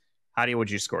Jim. Would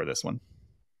you score this one?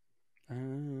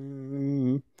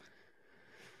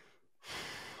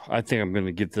 I think I'm going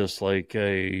to give this like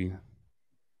a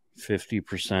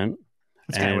 50%.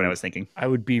 That's kind of what I was thinking. I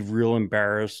would be real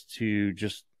embarrassed to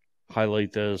just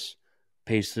highlight this,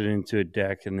 paste it into a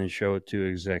deck, and then show it to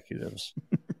executives.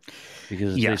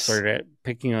 Because if they start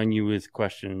picking on you with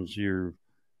questions, you're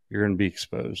going to be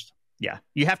exposed. Yeah,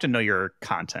 you have to know your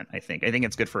content, I think. I think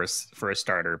it's good for a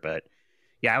starter, but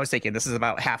yeah, I was thinking this is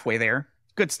about halfway there.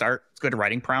 Good start. It's good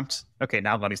writing prompt. Okay,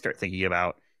 now let me start thinking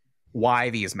about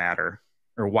why these matter,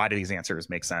 or why do these answers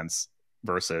make sense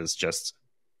versus just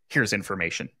here's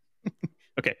information.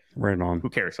 Okay. Right on. Who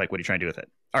cares? Like, what are you trying to do with it?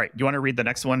 All right. Do you want to read the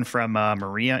next one from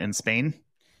Maria in Spain?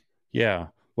 Yeah.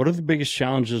 What are the biggest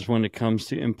challenges when it comes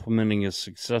to implementing a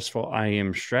successful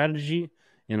IAM strategy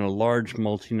in a large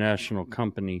multinational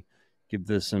company? Give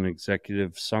this an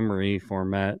executive summary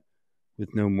format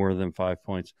with no more than 5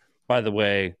 points. By the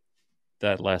way,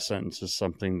 that last sentence is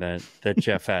something that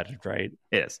Jeff added, right?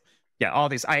 It is. Yeah, all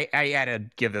these I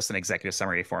added. Give this an executive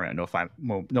summary format,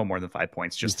 no more than 5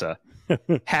 points, just to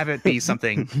have it be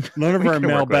something. None of our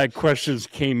mailbag questions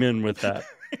came in with that.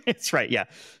 It's right. Yeah,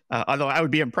 although I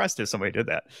would be impressed if somebody did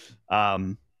that.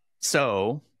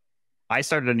 So I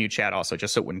started a new chat also,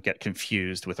 just so it wouldn't get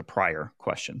confused with a prior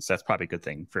question. So that's probably a good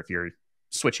thing for if you're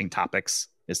switching topics,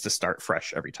 is to start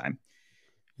fresh every time.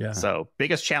 Yeah. So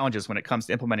biggest challenges when it comes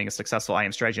to implementing a successful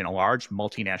IAM strategy in a large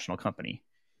multinational company.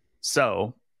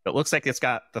 So it looks like it's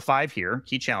got the 5 here.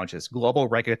 Key challenges: global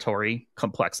regulatory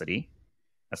complexity.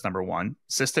 That's number 1.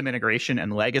 System integration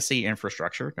and legacy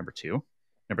infrastructure. Number 2.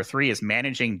 Number 3 is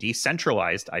managing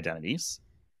decentralized identities.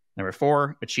 Number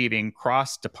 4, achieving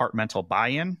cross-departmental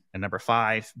buy-in. And number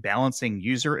 5, balancing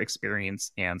user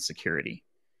experience and security.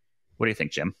 What do you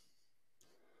think, Jim?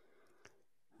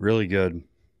 Really good.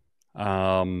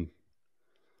 I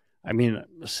mean,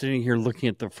 sitting here looking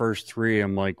at the first 3,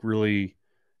 I'm like really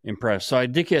impressed. So I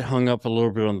did get hung up a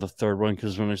little bit on the third one,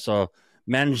 because when I saw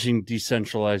managing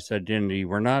decentralized identity,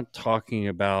 we're not talking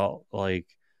about like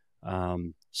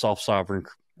self-sovereign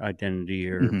identity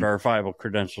or verifiable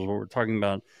credentials. What we're talking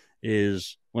about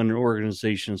is when an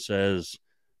organization says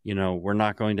we're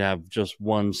not going to have just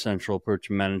one central approach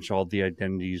to manage all the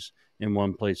identities in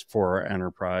one place for our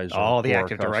enterprise. All the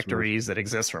Active Directories that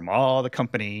exist from all the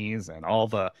companies and all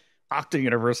the Okta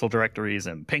Universal Directories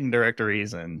and Ping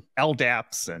Directories and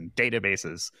LDAPs and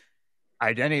databases.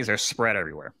 Identities are spread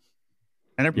everywhere.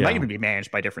 And it might even be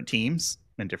managed by different teams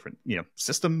and different,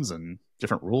 systems and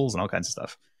different rules and all kinds of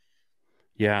stuff.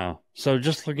 Yeah. So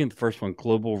just looking at the first one,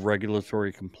 global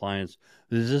regulatory compliance.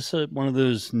 Is this one of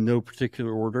those no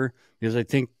particular order? Because I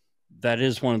think that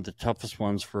is one of the toughest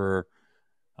ones for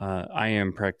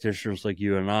IAM practitioners like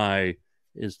you and I,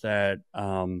 is that,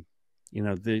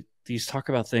 these talk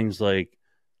about things like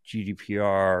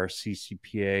GDPR,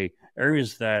 CCPA,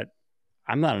 areas that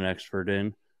I'm not an expert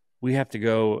in. We have to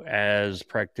go as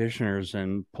practitioners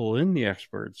and pull in the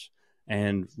experts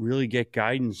and really get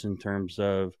guidance in terms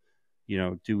of,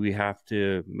 do we have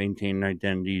to maintain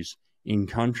identities in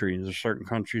country? There's certain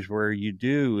countries where you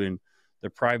do, and the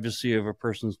privacy of a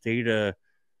person's data,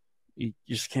 you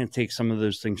just can't take some of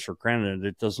those things for granted.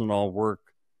 It doesn't all work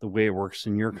the way it works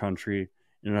in your country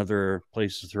in other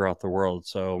places throughout the world.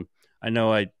 So I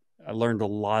know I learned a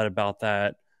lot about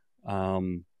that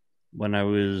when I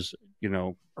was,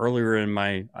 earlier in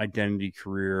my identity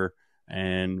career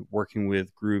and working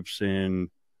with groups in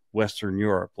Western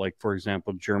Europe. Like, for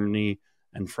example, Germany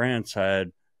and France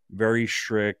had very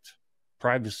strict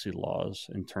privacy laws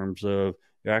in terms of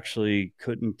you actually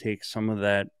couldn't take some of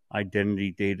that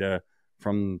identity data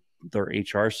from their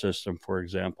HR system, for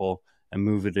example, and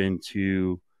move it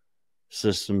into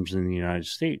systems in the United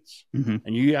States. Mm-hmm.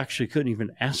 And you actually couldn't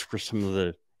even ask for some of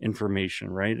the information,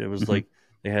 right? It was like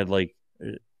they had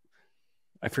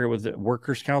I forget what the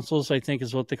workers' councils, I think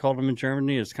is what they called them in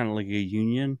Germany. It's kind of like a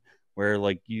union where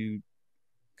you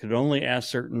could only ask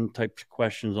certain types of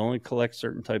questions, only collect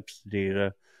certain types of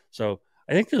data. So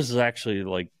I think this is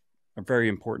actually a very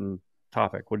important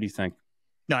topic. What do you think?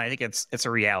 No, I think it's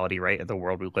a reality, right? The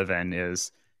world we live in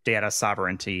is data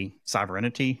sovereignty,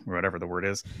 or whatever the word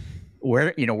is.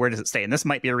 Where does it stay? And this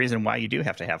might be a reason why you do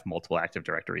have to have multiple Active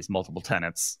Directories, multiple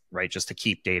tenants, right? Just to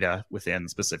keep data within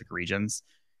specific regions.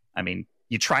 I mean,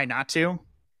 you try not to.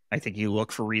 I think you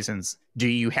look for reasons. Do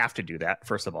you have to do that,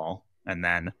 first of all? And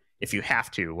then if you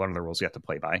have to, what are the rules you have to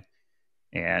play by?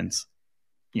 And,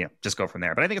 just go from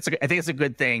there. But I think it's a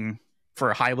good thing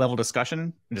for a high level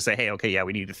discussion and to say, hey, okay, yeah,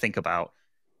 we need to think about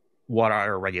what are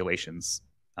our regulations.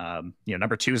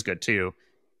 Number 2 is good too.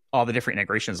 All the different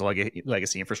integrations,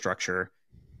 legacy infrastructure.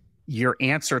 Your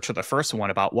answer to the first one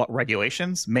about what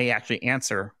regulations may actually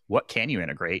answer what can you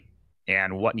integrate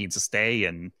and what needs to stay,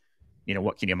 and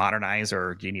what can you modernize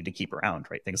or do you need to keep around,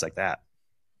 right? Things like that.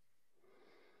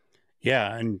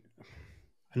 Yeah, and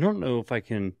I don't know if I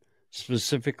can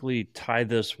specifically tie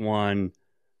this one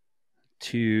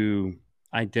to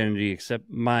identity, except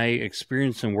my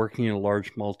experience in working in a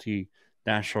large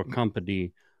multinational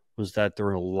company was that there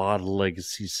were a lot of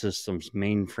legacy systems,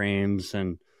 mainframes,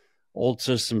 and old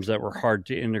systems that were hard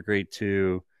to integrate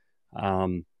to.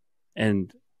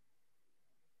 And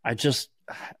I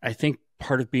think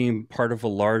part of being part of a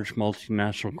large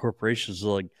multinational corporation is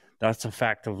that's a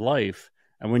fact of life.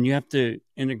 And when you have to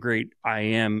integrate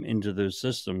IAM into those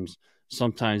systems,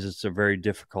 sometimes it's a very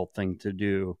difficult thing to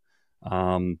do.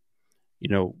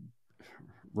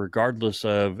 Regardless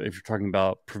of if you're talking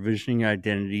about provisioning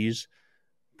identities,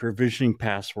 provisioning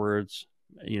passwords,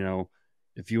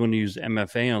 if you want to use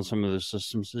MFA on some of those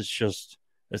systems,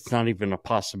 it's not even a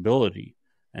possibility.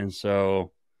 And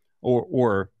so,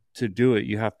 or to do it,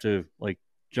 you have to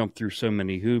jump through so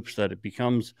many hoops that it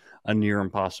becomes a near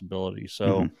impossibility.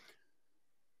 So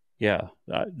yeah,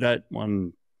 that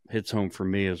one hits home for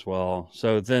me as well.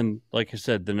 So then, like I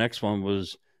said, the next one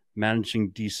was managing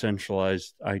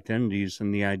decentralized identities,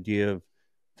 and the idea of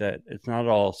that it's not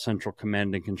all central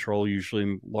command and control,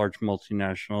 usually large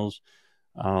multinationals.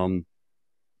 And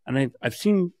I've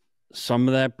seen some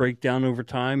of that break down over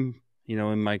time,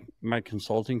 in my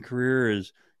consulting career,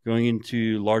 is going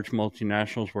into large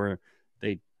multinationals where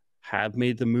they have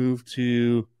made the move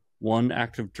to one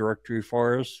Active Directory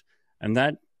forest. And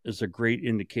that is a great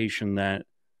indication that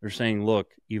they're saying,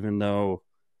 look, even though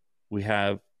we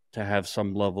have to have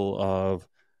some level of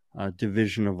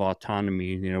division of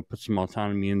autonomy, put some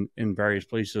autonomy in various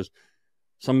places,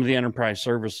 some of the enterprise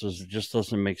services, it just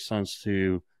doesn't make sense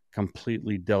to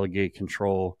completely delegate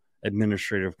control,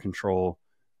 administrative control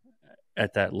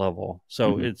at that level.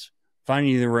 So it's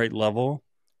finding the right level.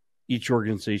 Each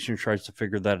organization tries to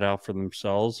figure that out for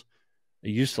themselves.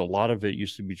 A lot of it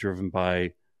used to be driven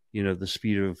by, the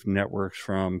speed of networks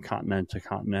from continent to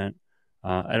continent.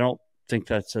 I don't think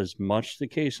that's as much the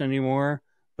case anymore,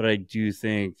 but I do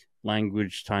think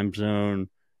language, time zone,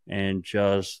 and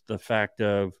just the fact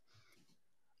of,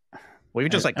 well,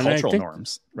 even just like cultural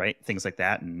norms, right? Things like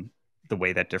that, and the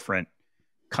way that different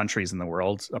countries in the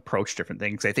world approach different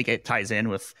things. I think it ties in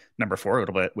with number 4 a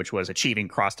little bit, which was achieving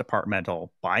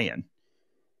cross-departmental buy-in.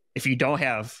 If you don't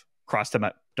have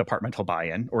cross-departmental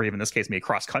buy-in, or even in this case, maybe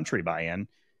cross-country buy-in,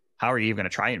 how are you going to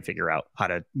try and figure out how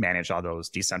to manage all those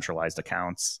decentralized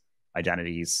accounts,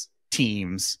 identities,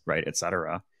 teams, right, et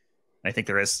cetera? I think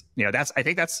there is, I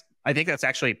think that's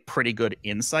actually pretty good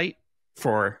insight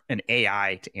for an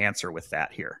AI to answer with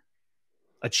that here.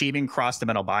 Achieving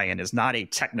cross-domainal buy-in is not a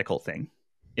technical thing.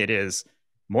 It is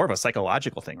more of a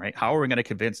psychological thing, right? How are we going to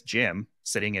convince Jim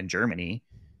sitting in Germany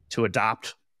to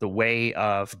adopt the way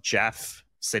of Jeff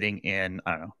sitting in,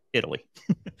 I don't know, Italy,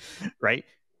 right?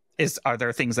 Are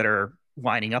there things that are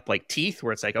lining up like teeth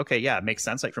where it's like, okay, yeah, it makes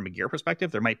sense. Like from a gear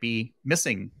perspective, there might be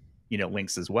missing,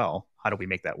 links as well. How do we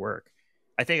make that work?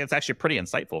 I think it's actually pretty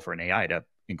insightful for an AI to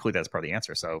include that as part of the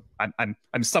answer. So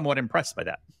I'm somewhat impressed by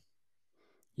that.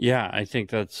 Yeah, I think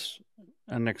that's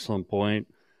an excellent point.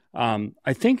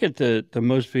 I think at the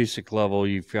most basic level,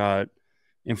 you've got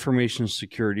information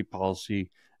security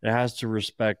policy. It has to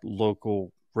respect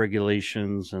local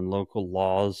regulations and local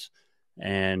laws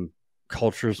and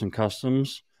cultures and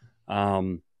customs.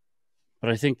 But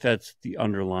I think that's the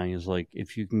underlying is like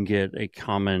if you can get a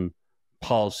common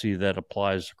policy that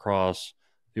applies across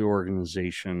the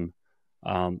organization,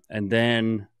 and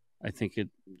then I think it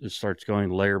starts going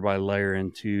layer by layer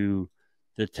into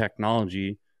the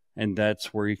technology, and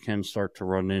that's where you can start to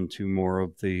run into more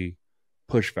of the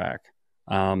pushback.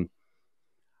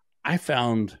 I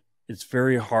found it's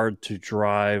very hard to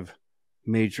drive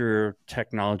major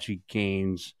technology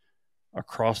gains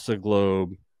across the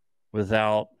globe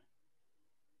without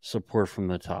support from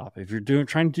the top. If you're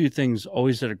trying to do things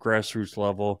always at a grassroots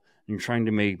level and you're trying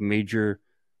to make major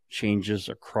changes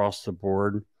across the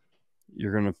board,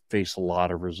 you're going to face a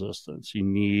lot of resistance. You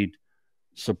need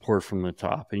support from the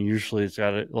top. And usually it's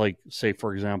got to, like, say,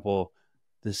 for example,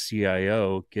 the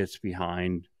CIO gets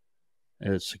behind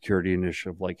a security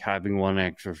initiative, like having one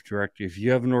Active Directory. If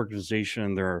you have an organization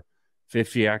and there are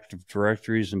 50 Active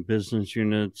Directories and business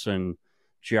units and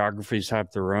geographies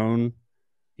have their own,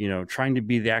 trying to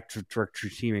be the Active Directory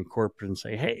team in corporate and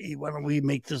say, hey, why don't we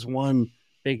make this one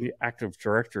big Active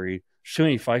Directory? There's too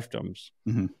many fiefdoms.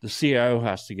 Mm-hmm. The CIO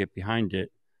has to get behind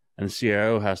it, and the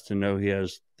CIO has to know he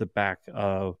has the back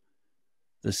of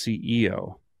the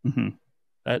CEO. Mm-hmm.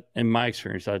 That, in my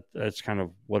experience, that's kind of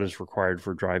what is required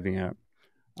for driving it.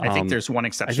 I think there's one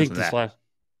exception to that.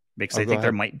 Because I think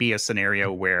there might be a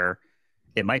scenario where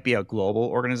it might be a global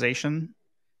organization,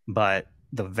 but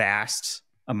the vast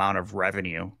amount of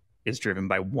revenue is driven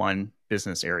by one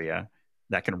business area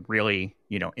that can really,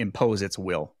 impose its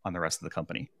will on the rest of the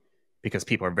company because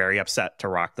people are very upset to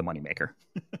rock the moneymaker.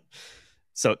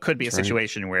 So it could be a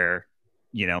situation where,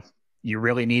 you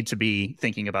really need to be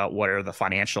thinking about what are the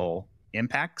financial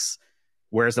impacts,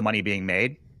 where's the money being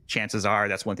made. Chances are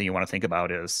that's one thing you want to think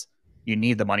about is you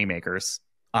need the moneymakers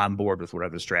on board with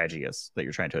whatever the strategy is that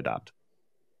you're trying to adopt.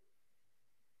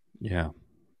 Yeah,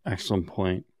 excellent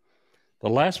point. The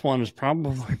last one is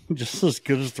probably just as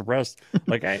good as the rest.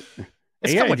 Like it's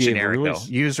somewhat generic though.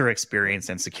 User experience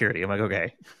and security. I'm like,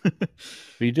 okay. But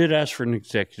you did ask for an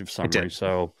executive summary,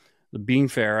 so being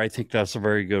fair, I think that's a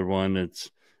very good one.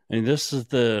 This is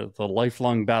the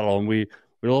lifelong battle, and we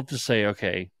love to say,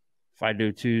 okay,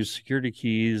 502 security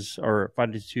keys or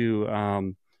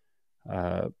 502.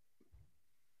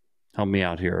 Help me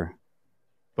out here.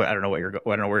 But I don't know where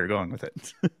you're going with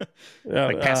it.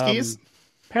 Like passkeys.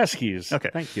 Passkeys. Okay.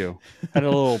 Thank you. Had a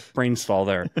little brain stall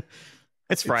there.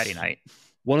 It's Friday night.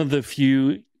 One of the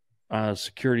few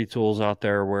security tools out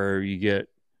there where you get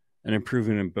an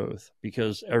improvement in both,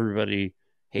 because everybody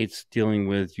hates dealing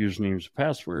with usernames and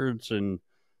passwords and,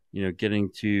 getting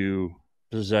to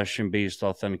possession-based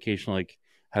authentication, like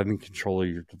having control of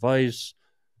your device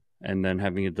and then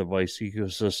having a device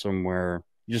ecosystem where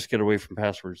you just get away from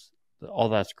passwords. All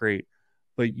that's great.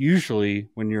 But usually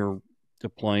when you're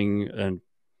deploying a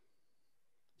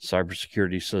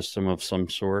cybersecurity system of some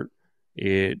sort,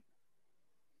 it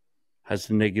has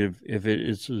a negative, if it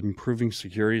is improving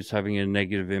security, it's having a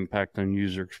negative impact on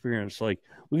user experience. Like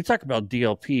we can talk about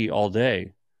DLP all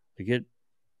day. Like it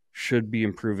should be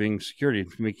improving security.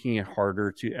 It's making it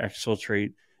harder to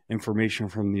exfiltrate information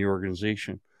from the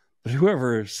organization. But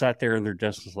whoever sat there in their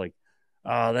desk is like,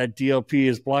 that DLP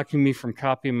is blocking me from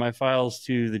copying my files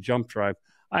to the jump drive.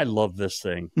 I love this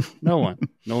thing. No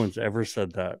one's ever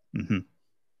said that. Mm-hmm.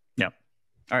 Yeah.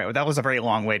 All right. Well, that was a very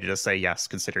long way to just say, yes,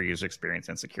 consider user experience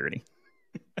and security.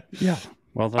 Yeah.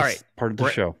 Well, that's part of the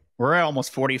show. We're at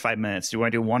almost 45 minutes. Do you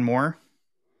want to do one more?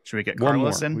 Should we get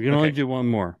Carlos in? We can only do one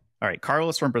more. All right,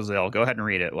 Carlos from Brazil. Go ahead and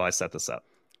read it while I set this up.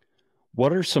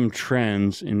 What are some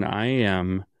trends in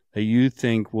IAM that you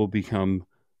think will become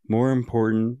more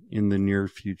important in the near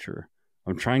future?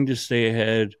 I'm trying to stay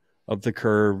ahead of the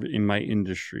curve in my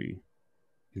industry.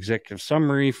 Executive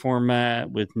summary format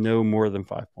with no more than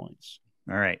 5 points.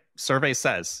 All right. Survey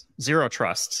says zero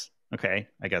trust. Okay.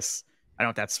 I guess I don't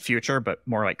know if that's future, but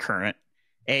more like current.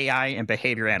 AI and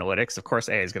behavior analytics. Of course,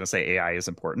 A is going to say AI is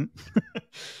important.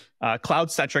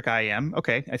 Cloud-Centric IAM.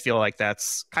 Okay. I feel like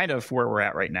that's kind of where we're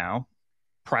at right now.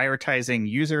 Prioritizing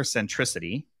user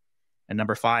centricity. And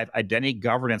number 5, identity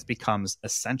governance becomes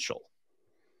essential.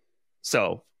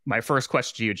 So my first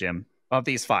question to you, Jim, of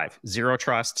these 5, zero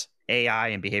trust, AI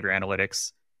and behavior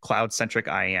analytics, cloud-centric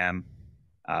IAM,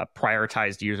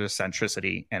 prioritized user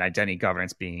centricity, and identity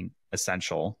governance being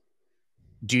essential.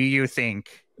 Do you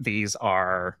think these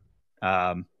are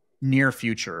near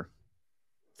future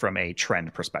from a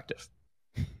trend perspective?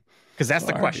 Because that's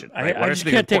the question. Right? I just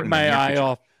can't take my eye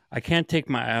off. I can't take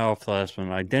my eye off the last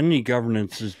one. Identity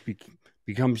governance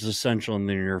becomes essential in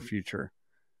the near future.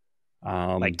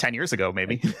 Like 10 years ago,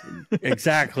 maybe.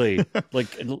 Exactly.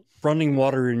 Like running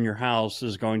water in your house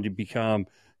is going to become,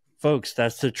 folks,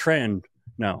 that's the trend.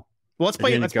 No. Well, let's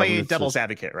play devil's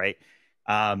advocate, right?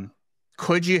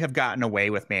 Could you have gotten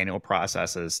away with manual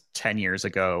processes 10 years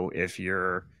ago if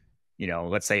you're,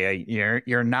 let's say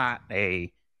you're not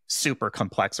a super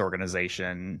complex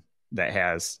organization that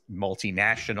has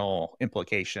multinational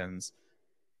implications?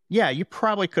 Yeah, you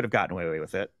probably could have gotten away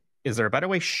with it. Is there a better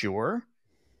way? Sure.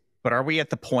 But are we at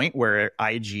the point where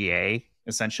IGA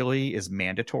essentially is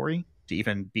mandatory to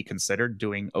even be considered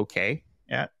doing okay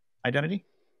at identity?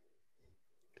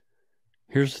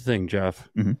 Here's the thing, Jeff.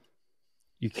 Mm-hmm.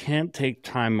 You can't take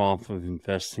time off of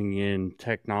investing in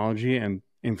technology and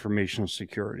informational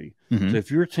security. Mm-hmm. So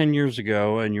if you were 10 years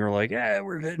ago and you're like,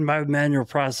 we're getting by manual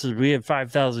processes, we have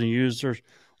 5,000 users,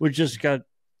 we just got,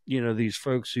 these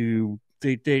folks who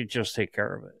they just take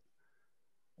care of it.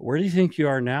 Where do you think you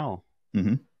are now?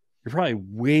 Mm-hmm. You're probably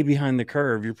way behind the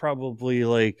curve. You're probably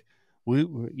like,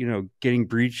 getting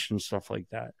breached and stuff like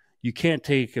that. You can't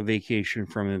take a vacation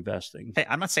from investing. Hey,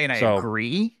 I'm not saying I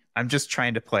agree. I'm just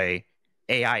trying to play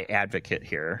AI advocate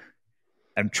here.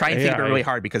 I'm trying to think really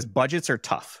hard because budgets are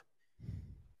tough.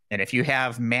 And if you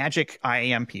have magic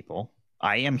IAM people,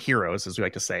 IAM heroes, as we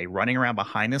like to say, running around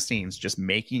behind the scenes, just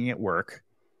making it work,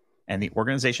 and the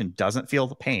organization doesn't feel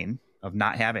the pain of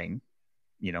not having,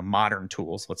 modern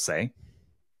tools, let's say,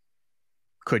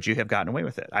 could you have gotten away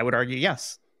with it? I would argue,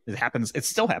 yes. It happens. It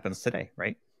still happens today,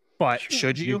 right? But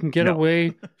should you? You can get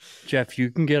away, Jeff, you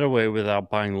can get away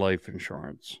without buying life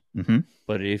insurance. Mm-hmm.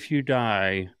 But if you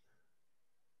die,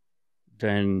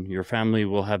 then your family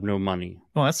will have no money.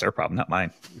 Well, that's their problem, not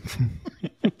mine.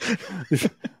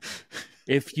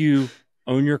 If you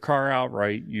own your car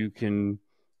outright, you can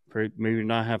maybe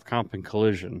not have comp and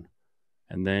collision.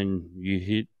 And then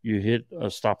you hit a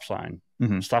stop sign.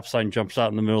 Mm-hmm. Stop sign jumps out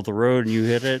in the middle of the road and you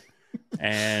hit it.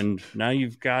 And now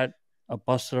you've got a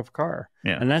busted up car.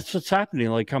 Yeah. And that's what's happening.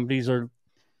 Like companies are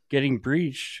getting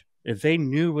breached. If they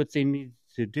knew what they needed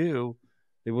to do,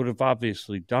 they would have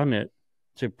obviously done it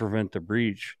to prevent the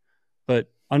breach.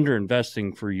 But under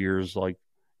investing for years, like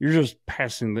you're just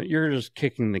you're just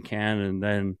kicking the can, and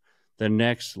then the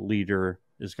next leader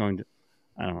is going to,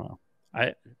 I don't know.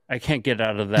 I can't get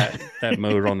out of that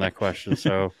mode on that question.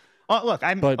 So look,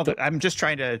 I'm just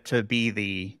trying to be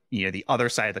the other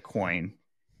side of the coin.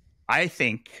 I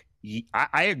think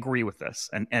I agree with this,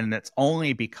 and it's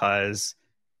only because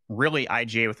really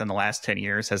IGA within the last 10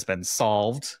 years has been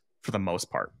solved for the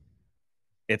most part.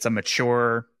 It's a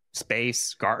mature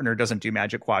space. Gartner doesn't do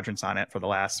magic quadrants on it for the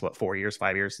last 5 years,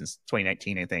 since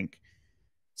 2019, I think.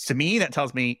 To me, that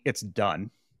tells me it's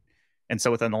done. And so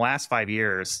within the last 5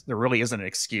 years, there really isn't an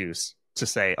excuse to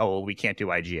say, oh, well, we can't do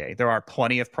IGA. There are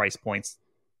plenty of price points,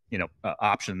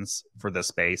 options for this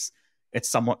space. It's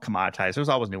somewhat commoditized. There's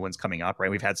always new ones coming up,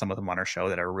 right? We've had some of them on our show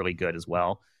that are really good as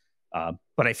well.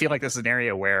 But I feel like this is an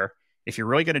area where if you're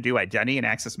really going to do identity and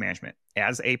access management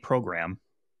as a program,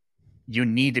 you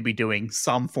need to be doing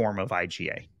some form of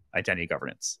IGA, identity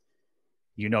governance.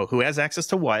 You know who has access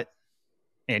to what,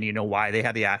 and you know why they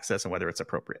have the access and whether it's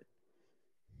appropriate.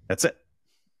 That's it.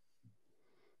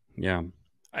 Yeah.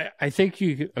 I think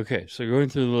okay, so going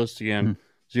through the list again,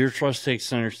 Zero Trust takes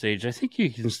center stage. I think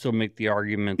you can still make the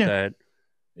argument that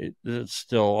it's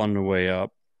still on the way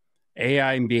up.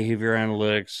 AI and behavior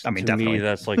analytics, to definitely.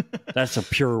 me, that's a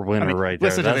pure winner right there.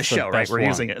 Listen to the show, right? We're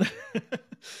using it.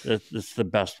 It's the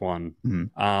best one.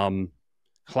 Mm-hmm.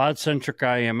 Cloud-Centric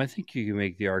IAM, I think you can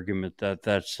make the argument that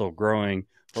that's still growing.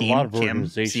 For a lot of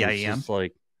organizations, it's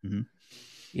like, Mm-hmm.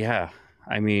 Yeah.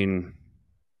 I mean,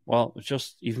 well,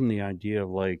 just even the idea of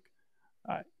like,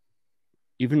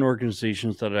 even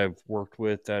organizations that I've worked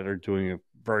with that are doing a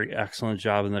very excellent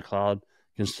job in the cloud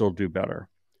can still do better.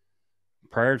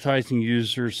 Prioritizing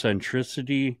user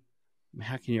centricity,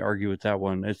 how can you argue with that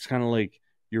one? It's kind of like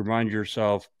you remind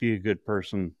yourself, be a good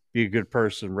person,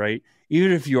 right?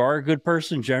 Even if you are a good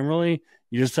person, generally,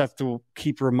 you just have to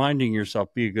keep reminding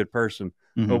yourself, be a good person.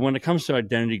 Mm-hmm. But when it comes to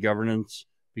identity governance,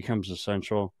 becomes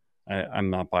essential. I'm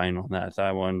not buying on that.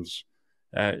 That one's,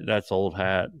 that's old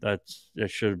hat. That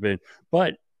should have been.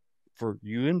 But for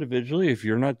you individually, if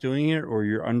you're not doing it or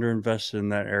you're underinvested in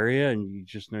that area and you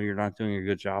just know you're not doing a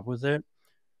good job with it,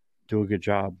 do a good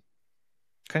job.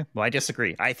 Okay. Well, I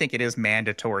disagree. I think it is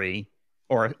mandatory,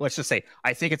 or let's just say,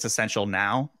 I think it's essential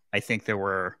now. I think there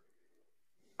were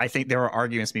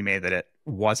arguments to be made that it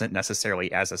wasn't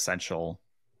necessarily as essential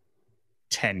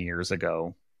 10 years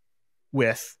ago,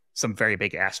 with some very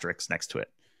big asterisks next to it.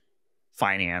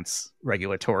 Finance,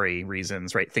 regulatory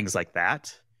reasons, right? Things like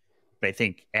that. But I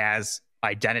think as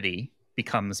identity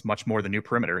becomes much more the new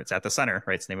perimeter, it's at the center,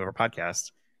 right? It's the name of our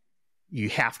podcast. You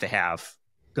have to have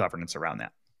governance around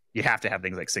that. You have to have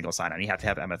things like single sign-on. You have to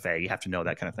have MFA. You have to know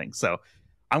that kind of thing. So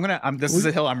this is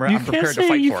a hill I'm prepared to fight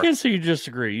for. You can't say you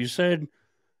disagree. You said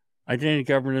identity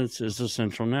governance is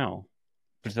essential now,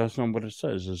 but that's not what it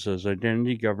says. It says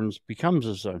identity governance becomes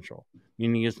essential,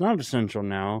 meaning it's not essential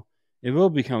now. It will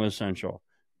become essential.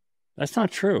 That's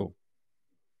not true.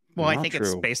 Well, I think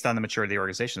it's based on the maturity of the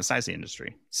organization, the size of the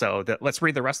industry. So let's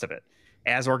read the rest of it.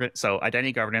 So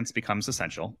identity governance becomes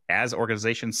essential. As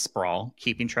organizations sprawl,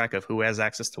 keeping track of who has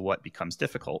access to what becomes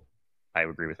difficult. I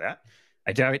would agree with that.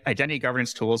 Identity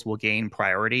governance tools will gain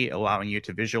priority, allowing you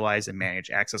to visualize and manage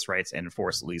access rights and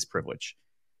enforce least privilege.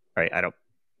 Right?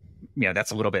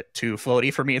 That's a little bit too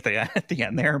floaty for me at the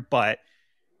end there, but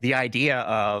the idea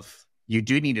of you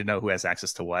do need to know who has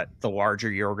access to what, the larger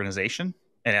your organization,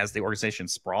 and as the organization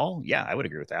sprawl, yeah, I would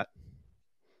agree with that.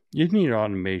 You need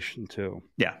automation too.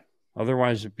 Yeah.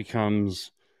 Otherwise, it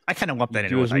becomes. I kind of lump that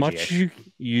into as much as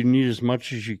you need as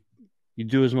much as you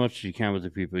do as much as you can with the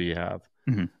people you have.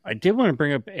 Mm-hmm. I did want to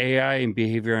bring up AI and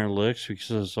behavior analytics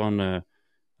because on the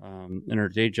in our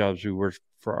day jobs we worked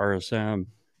for RSM,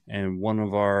 and one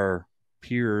of our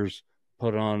peers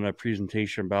put on a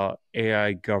presentation about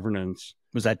AI governance.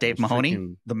 Was that Dave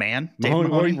Mahoney, the man? Dave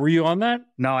Mahoney? Were you on that?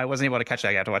 No, I wasn't able to catch that.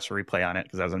 I got to watch the replay on it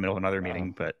because I was in the middle of another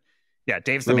meeting. But yeah,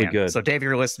 Dave's the man. Good. So Dave,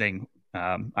 you're listening.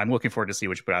 I'm looking forward to see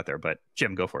what you put out there. But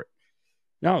Jim, go for it.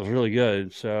 No, it was really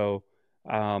good. So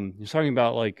he's talking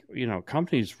about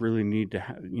companies really need to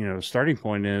have, starting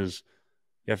point is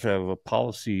you have to have a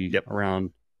policy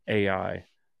around AI.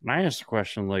 And I asked the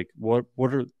question,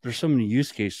 there's so many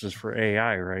use cases for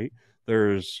AI, right?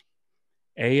 There's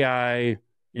AI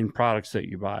in products that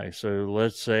you buy. So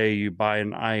let's say you buy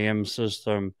an IM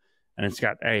system and it's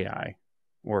got AI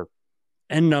or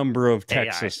n number of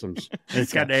tech systems. And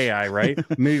it's got AI, right?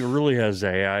 Maybe it really has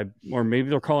AI, or maybe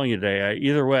they're calling it AI.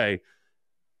 Either way,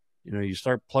 you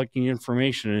start plugging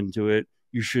information into it,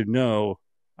 you should know,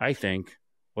 I think,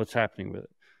 what's happening with it.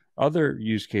 Other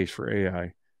use case for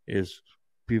AI is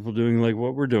people doing like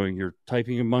what we're doing. You're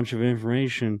typing a bunch of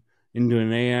information into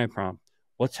an AI prompt.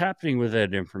 What's happening with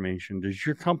that information? Does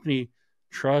your company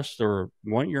trust or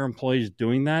want your employees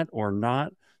doing that or not?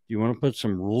 Do you want to put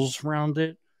some rules around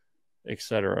it,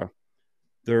 etc.?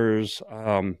 There's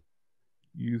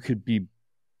you could be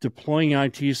deploying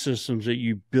IT systems that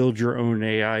you build your own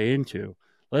AI into.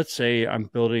 Let's say I'm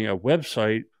building a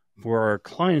website for our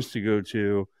clients to go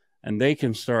to, and they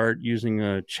can start using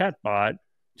a chatbot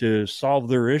to solve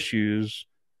their issues.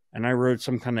 And I wrote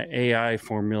some kind of AI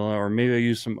formula, or maybe I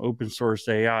use some open source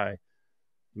AI.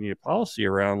 You need a policy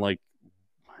around,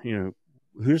 who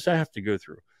does that have to go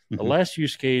through? Mm-hmm. The last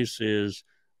use case is,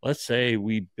 let's say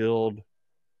we build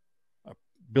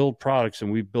products and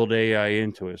we build AI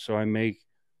into it. So I make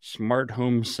smart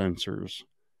home sensors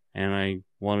and I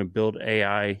want to build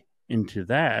AI into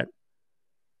that.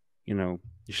 You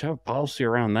should have a policy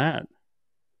around that.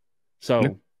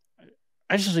 So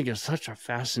I just think it's such a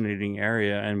fascinating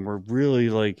area, and we're really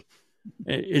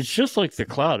it's just like the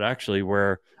cloud, actually,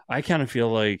 where I kind of feel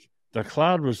like the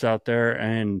cloud was out there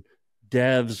and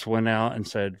devs went out and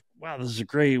said, wow, this is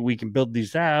great. We can build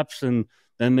these apps. And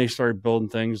then they started building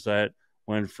things that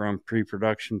went from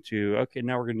pre-production to, okay,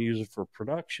 now we're going to use it for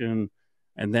production.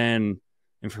 And then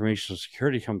information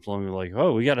security comes along and like,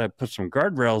 oh, we got to put some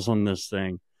guardrails on this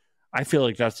thing. I feel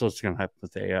like that's what's going to happen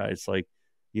with AI. It's like,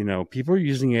 people are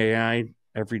using AI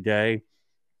every day.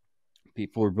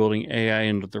 People are building AI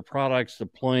into their products,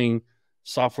 deploying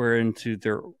software into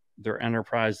their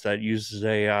enterprise that uses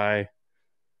AI.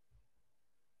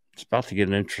 It's about to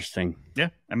get interesting. Yeah,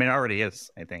 I mean, it already is,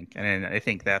 I think. And I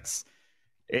think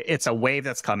it's a wave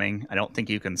that's coming. I don't think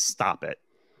you can stop it.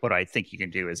 What I think you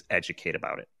can do is educate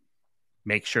about it.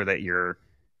 Make sure that your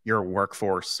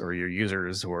workforce or your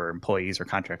users or employees or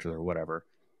contractors or whatever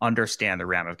understand the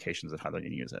ramifications of how they're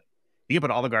going to use it. You can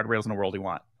put all the guardrails in the world you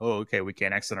want. Oh, okay, we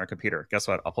can't access on our computer. Guess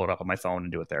what? I'll pull it up on my phone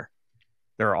and do it there.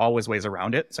 There are always ways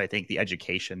around it. So I think the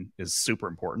education is super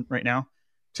important right now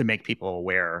to make people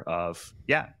aware of,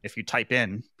 if you type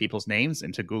in people's names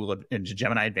into into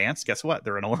Gemini Advanced, guess what?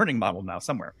 They're in a learning model now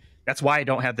somewhere. That's why I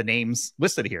don't have the names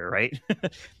listed here, right?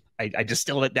 I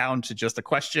distilled it down to just a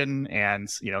question and,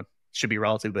 should be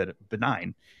relatively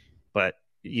benign. But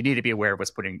you need to be aware of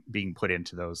what's being put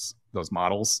into those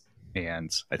models.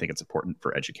 And I think it's important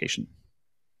for education.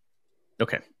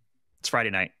 Okay. It's Friday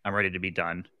night. I'm ready to be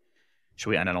done. Should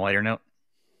we end on a lighter note?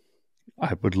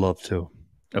 I would love to.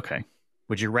 Okay.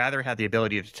 Would you rather have the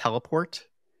ability to teleport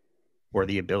or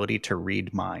the ability to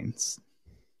read minds?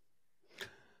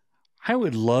 I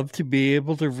would love to be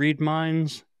able to read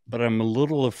minds, but I'm a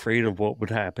little afraid of what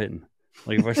would happen.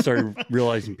 Like if I started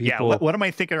realizing people... Yeah, what am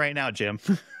I thinking right now, Jim?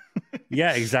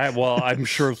 Yeah, exactly. Well, I'm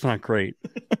sure it's not great.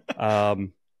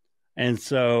 And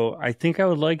so I think I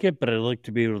would like it, but I'd like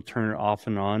to be able to turn it off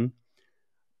and on.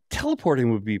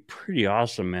 Teleporting would be pretty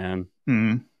awesome, man.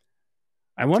 Mm-hmm.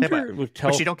 I wonder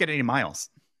but you don't get any miles.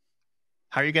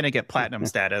 How are you going to get platinum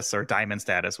status or diamond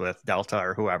status with Delta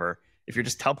or whoever if you're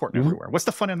just teleporting everywhere? What's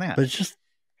the fun in that? But just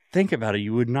think about it.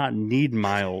 You would not need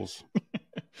miles.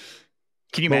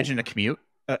 Can you imagine a commute?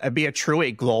 It'd be a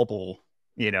truly global,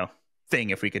 thing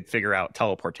if we could figure out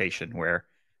teleportation where,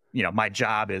 my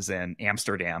job is in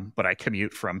Amsterdam, but I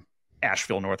commute from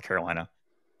Asheville, North Carolina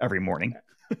every morning.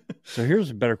 So here's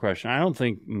a better question. I don't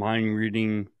think mind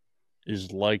reading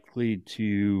is likely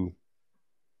to...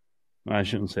 I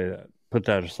shouldn't say that. Put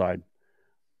that aside.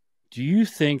 Do you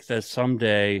think that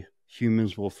someday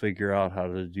humans will figure out how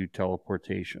to do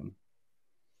teleportation?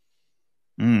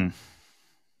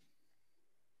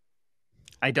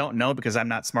 I don't know because I'm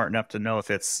not smart enough to know if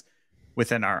it's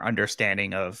within our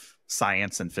understanding of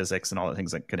science and physics and all the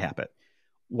things that could happen.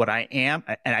 What I am,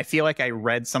 and I feel like I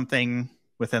read something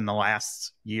within the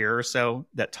last year or so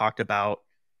that talked about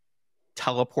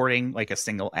teleporting like a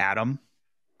single atom.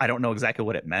 I don't know exactly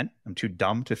what it meant. I'm too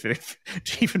dumb to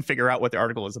even figure out what the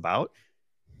article is about.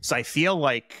 So I feel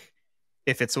like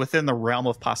if it's within the realm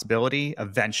of possibility,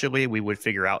 eventually we would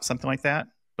figure out something like that.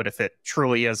 But if it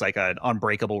truly is like an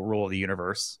unbreakable rule of the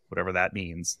universe, whatever that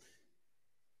means,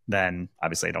 then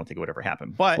obviously I don't think it would ever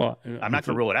happen. But I'm not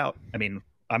going to rule it out. I mean,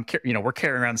 we're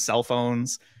carrying around cell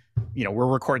phones. We're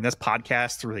recording this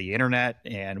podcast through the internet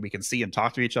and we can see and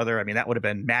talk to each other. I mean, that would have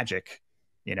been magic,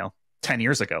 10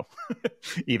 years ago,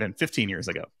 even 15 years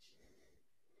ago.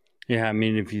 Yeah. I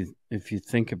mean, if you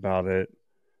think about it,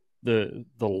 the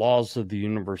laws of the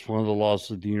universe, one of the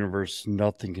laws of the universe,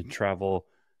 nothing can travel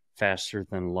faster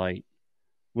than light,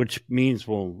 which means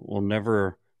we'll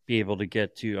never be able to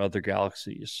get to other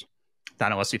galaxies.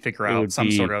 Not unless you figure out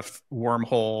some sort of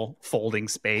wormhole folding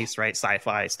space, right?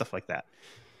 Sci-fi, stuff like that.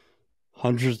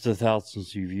 Hundreds of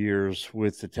thousands of years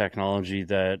with the technology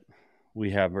that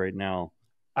we have right now.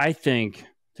 I think,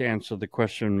 to answer the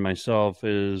question myself,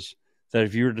 is that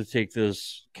if you were to take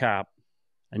this cap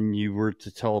and you were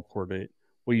to teleport it,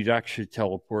 what you'd actually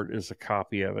teleport is a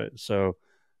copy of it. So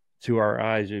to our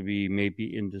eyes, it would be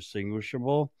maybe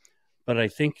indistinguishable. But I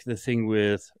think the thing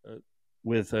with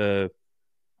a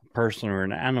person or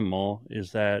an animal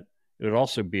is that it would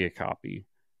also be a copy.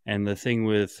 And the thing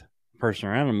with person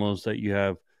or animal is that you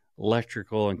have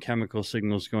electrical and chemical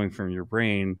signals going from your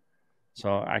brain. So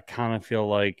I kind of feel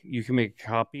like you can make a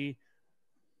copy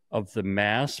of the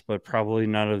mass, but probably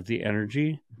not of the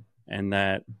energy. And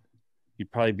that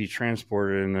you'd probably be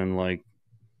transported and then what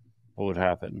would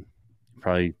happen?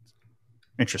 Probably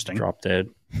interesting. Drop dead.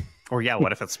 Or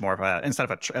what if it's more of instead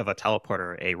of a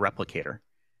teleporter, a replicator,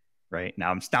 right?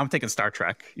 Now I'm thinking Star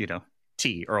Trek,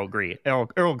 tea, Earl Grey,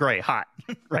 hot,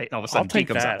 right? All of a sudden, I'll take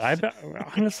tea comes that.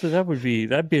 out. Honestly,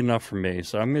 that'd be enough for me.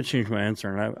 So I'm going to change my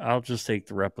answer, and I'll just take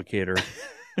the replicator.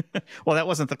 Well, that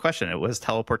wasn't the question. It was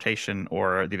teleportation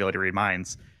or the ability to read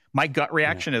minds. My gut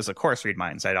reaction is, of course, read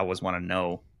minds. I'd always want to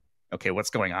know, okay, what's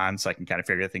going on, so I can kind of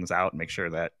figure things out and make sure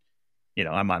that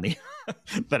I'm on the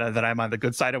that I'm on the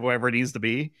good side of whatever it needs to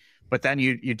be. But then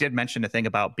you did mention the thing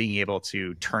about being able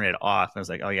to turn it off. I was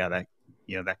like, oh yeah,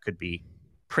 that could be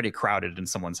pretty crowded in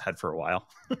someone's head for a while.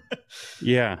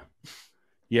 Yeah.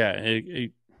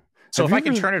 So if I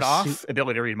can turn it off,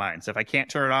 ability to read minds. If I can't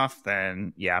turn it off,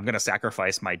 then I'm going to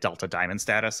sacrifice my Delta Diamond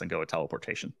status and go with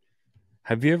teleportation.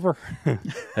 Have you ever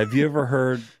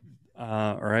heard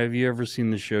or have you ever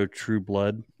seen the show True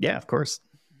Blood? Yeah, of course.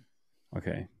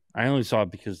 Okay. I only saw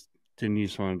it because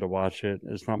Denise wanted to watch it.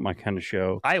 It's not my kind of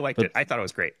show. I liked it. I thought it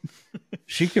was great.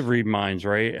 She could read minds,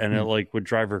 right? And it like would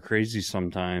drive her crazy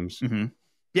sometimes. Mm-hmm.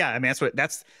 Yeah, I mean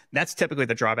that's typically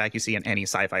the drawback you see in any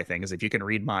sci-fi thing is if you can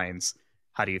read minds,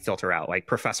 how do you filter out? Like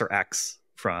Professor X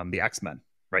from the X-Men,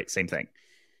 right? Same thing.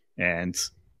 And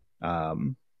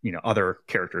other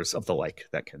characters of the like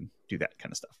that can do that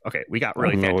kind of stuff. Okay, we got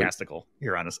really fantastical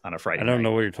here on a Friday. I don't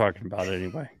know what you're talking about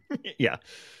anyway. Yeah.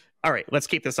 All right, let's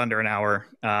keep this under an hour.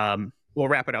 We'll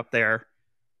wrap it up there.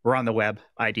 We're on the web,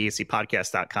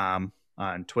 idacpodcast.com,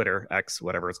 on Twitter, X,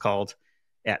 whatever it's called,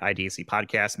 at IDAC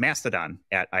Podcast, Mastodon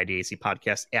at IDAC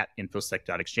Podcast, at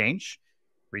infosec.exchange.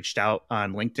 Reached out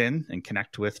on LinkedIn and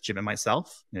connect with Jim and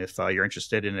myself. If you're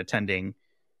interested in attending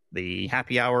the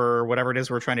happy hour or whatever it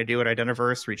is we're trying to do at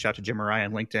Identiverse, reach out to Jim or I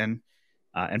on LinkedIn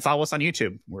and follow us on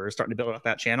YouTube. We're starting to build up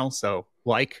that channel. So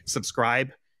like,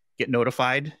 subscribe, get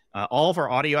notified. All of our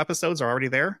audio episodes are already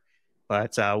there,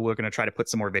 but we're going to try to put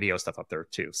some more video stuff up there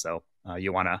too. So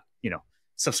you want to,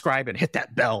 subscribe and hit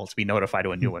that bell to be notified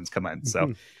when new ones come in. So,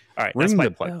 all right, that's my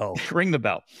plug. Ring the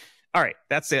bell. All right,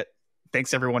 that's it.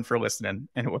 Thanks everyone for listening,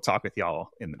 and we'll talk with y'all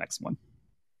in the next one.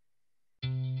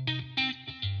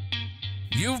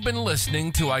 You've been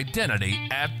listening to Identity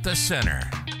at the Center.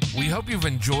 We hope you've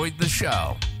enjoyed the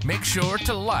show. Make sure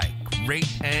to like,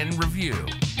 rate, and review,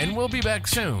 and we'll be back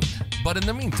soon. But in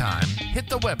the meantime, hit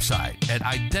the website at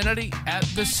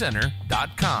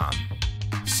identityatthecenter.com.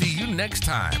 See you next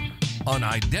time on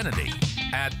Identity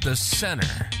at the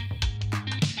Center.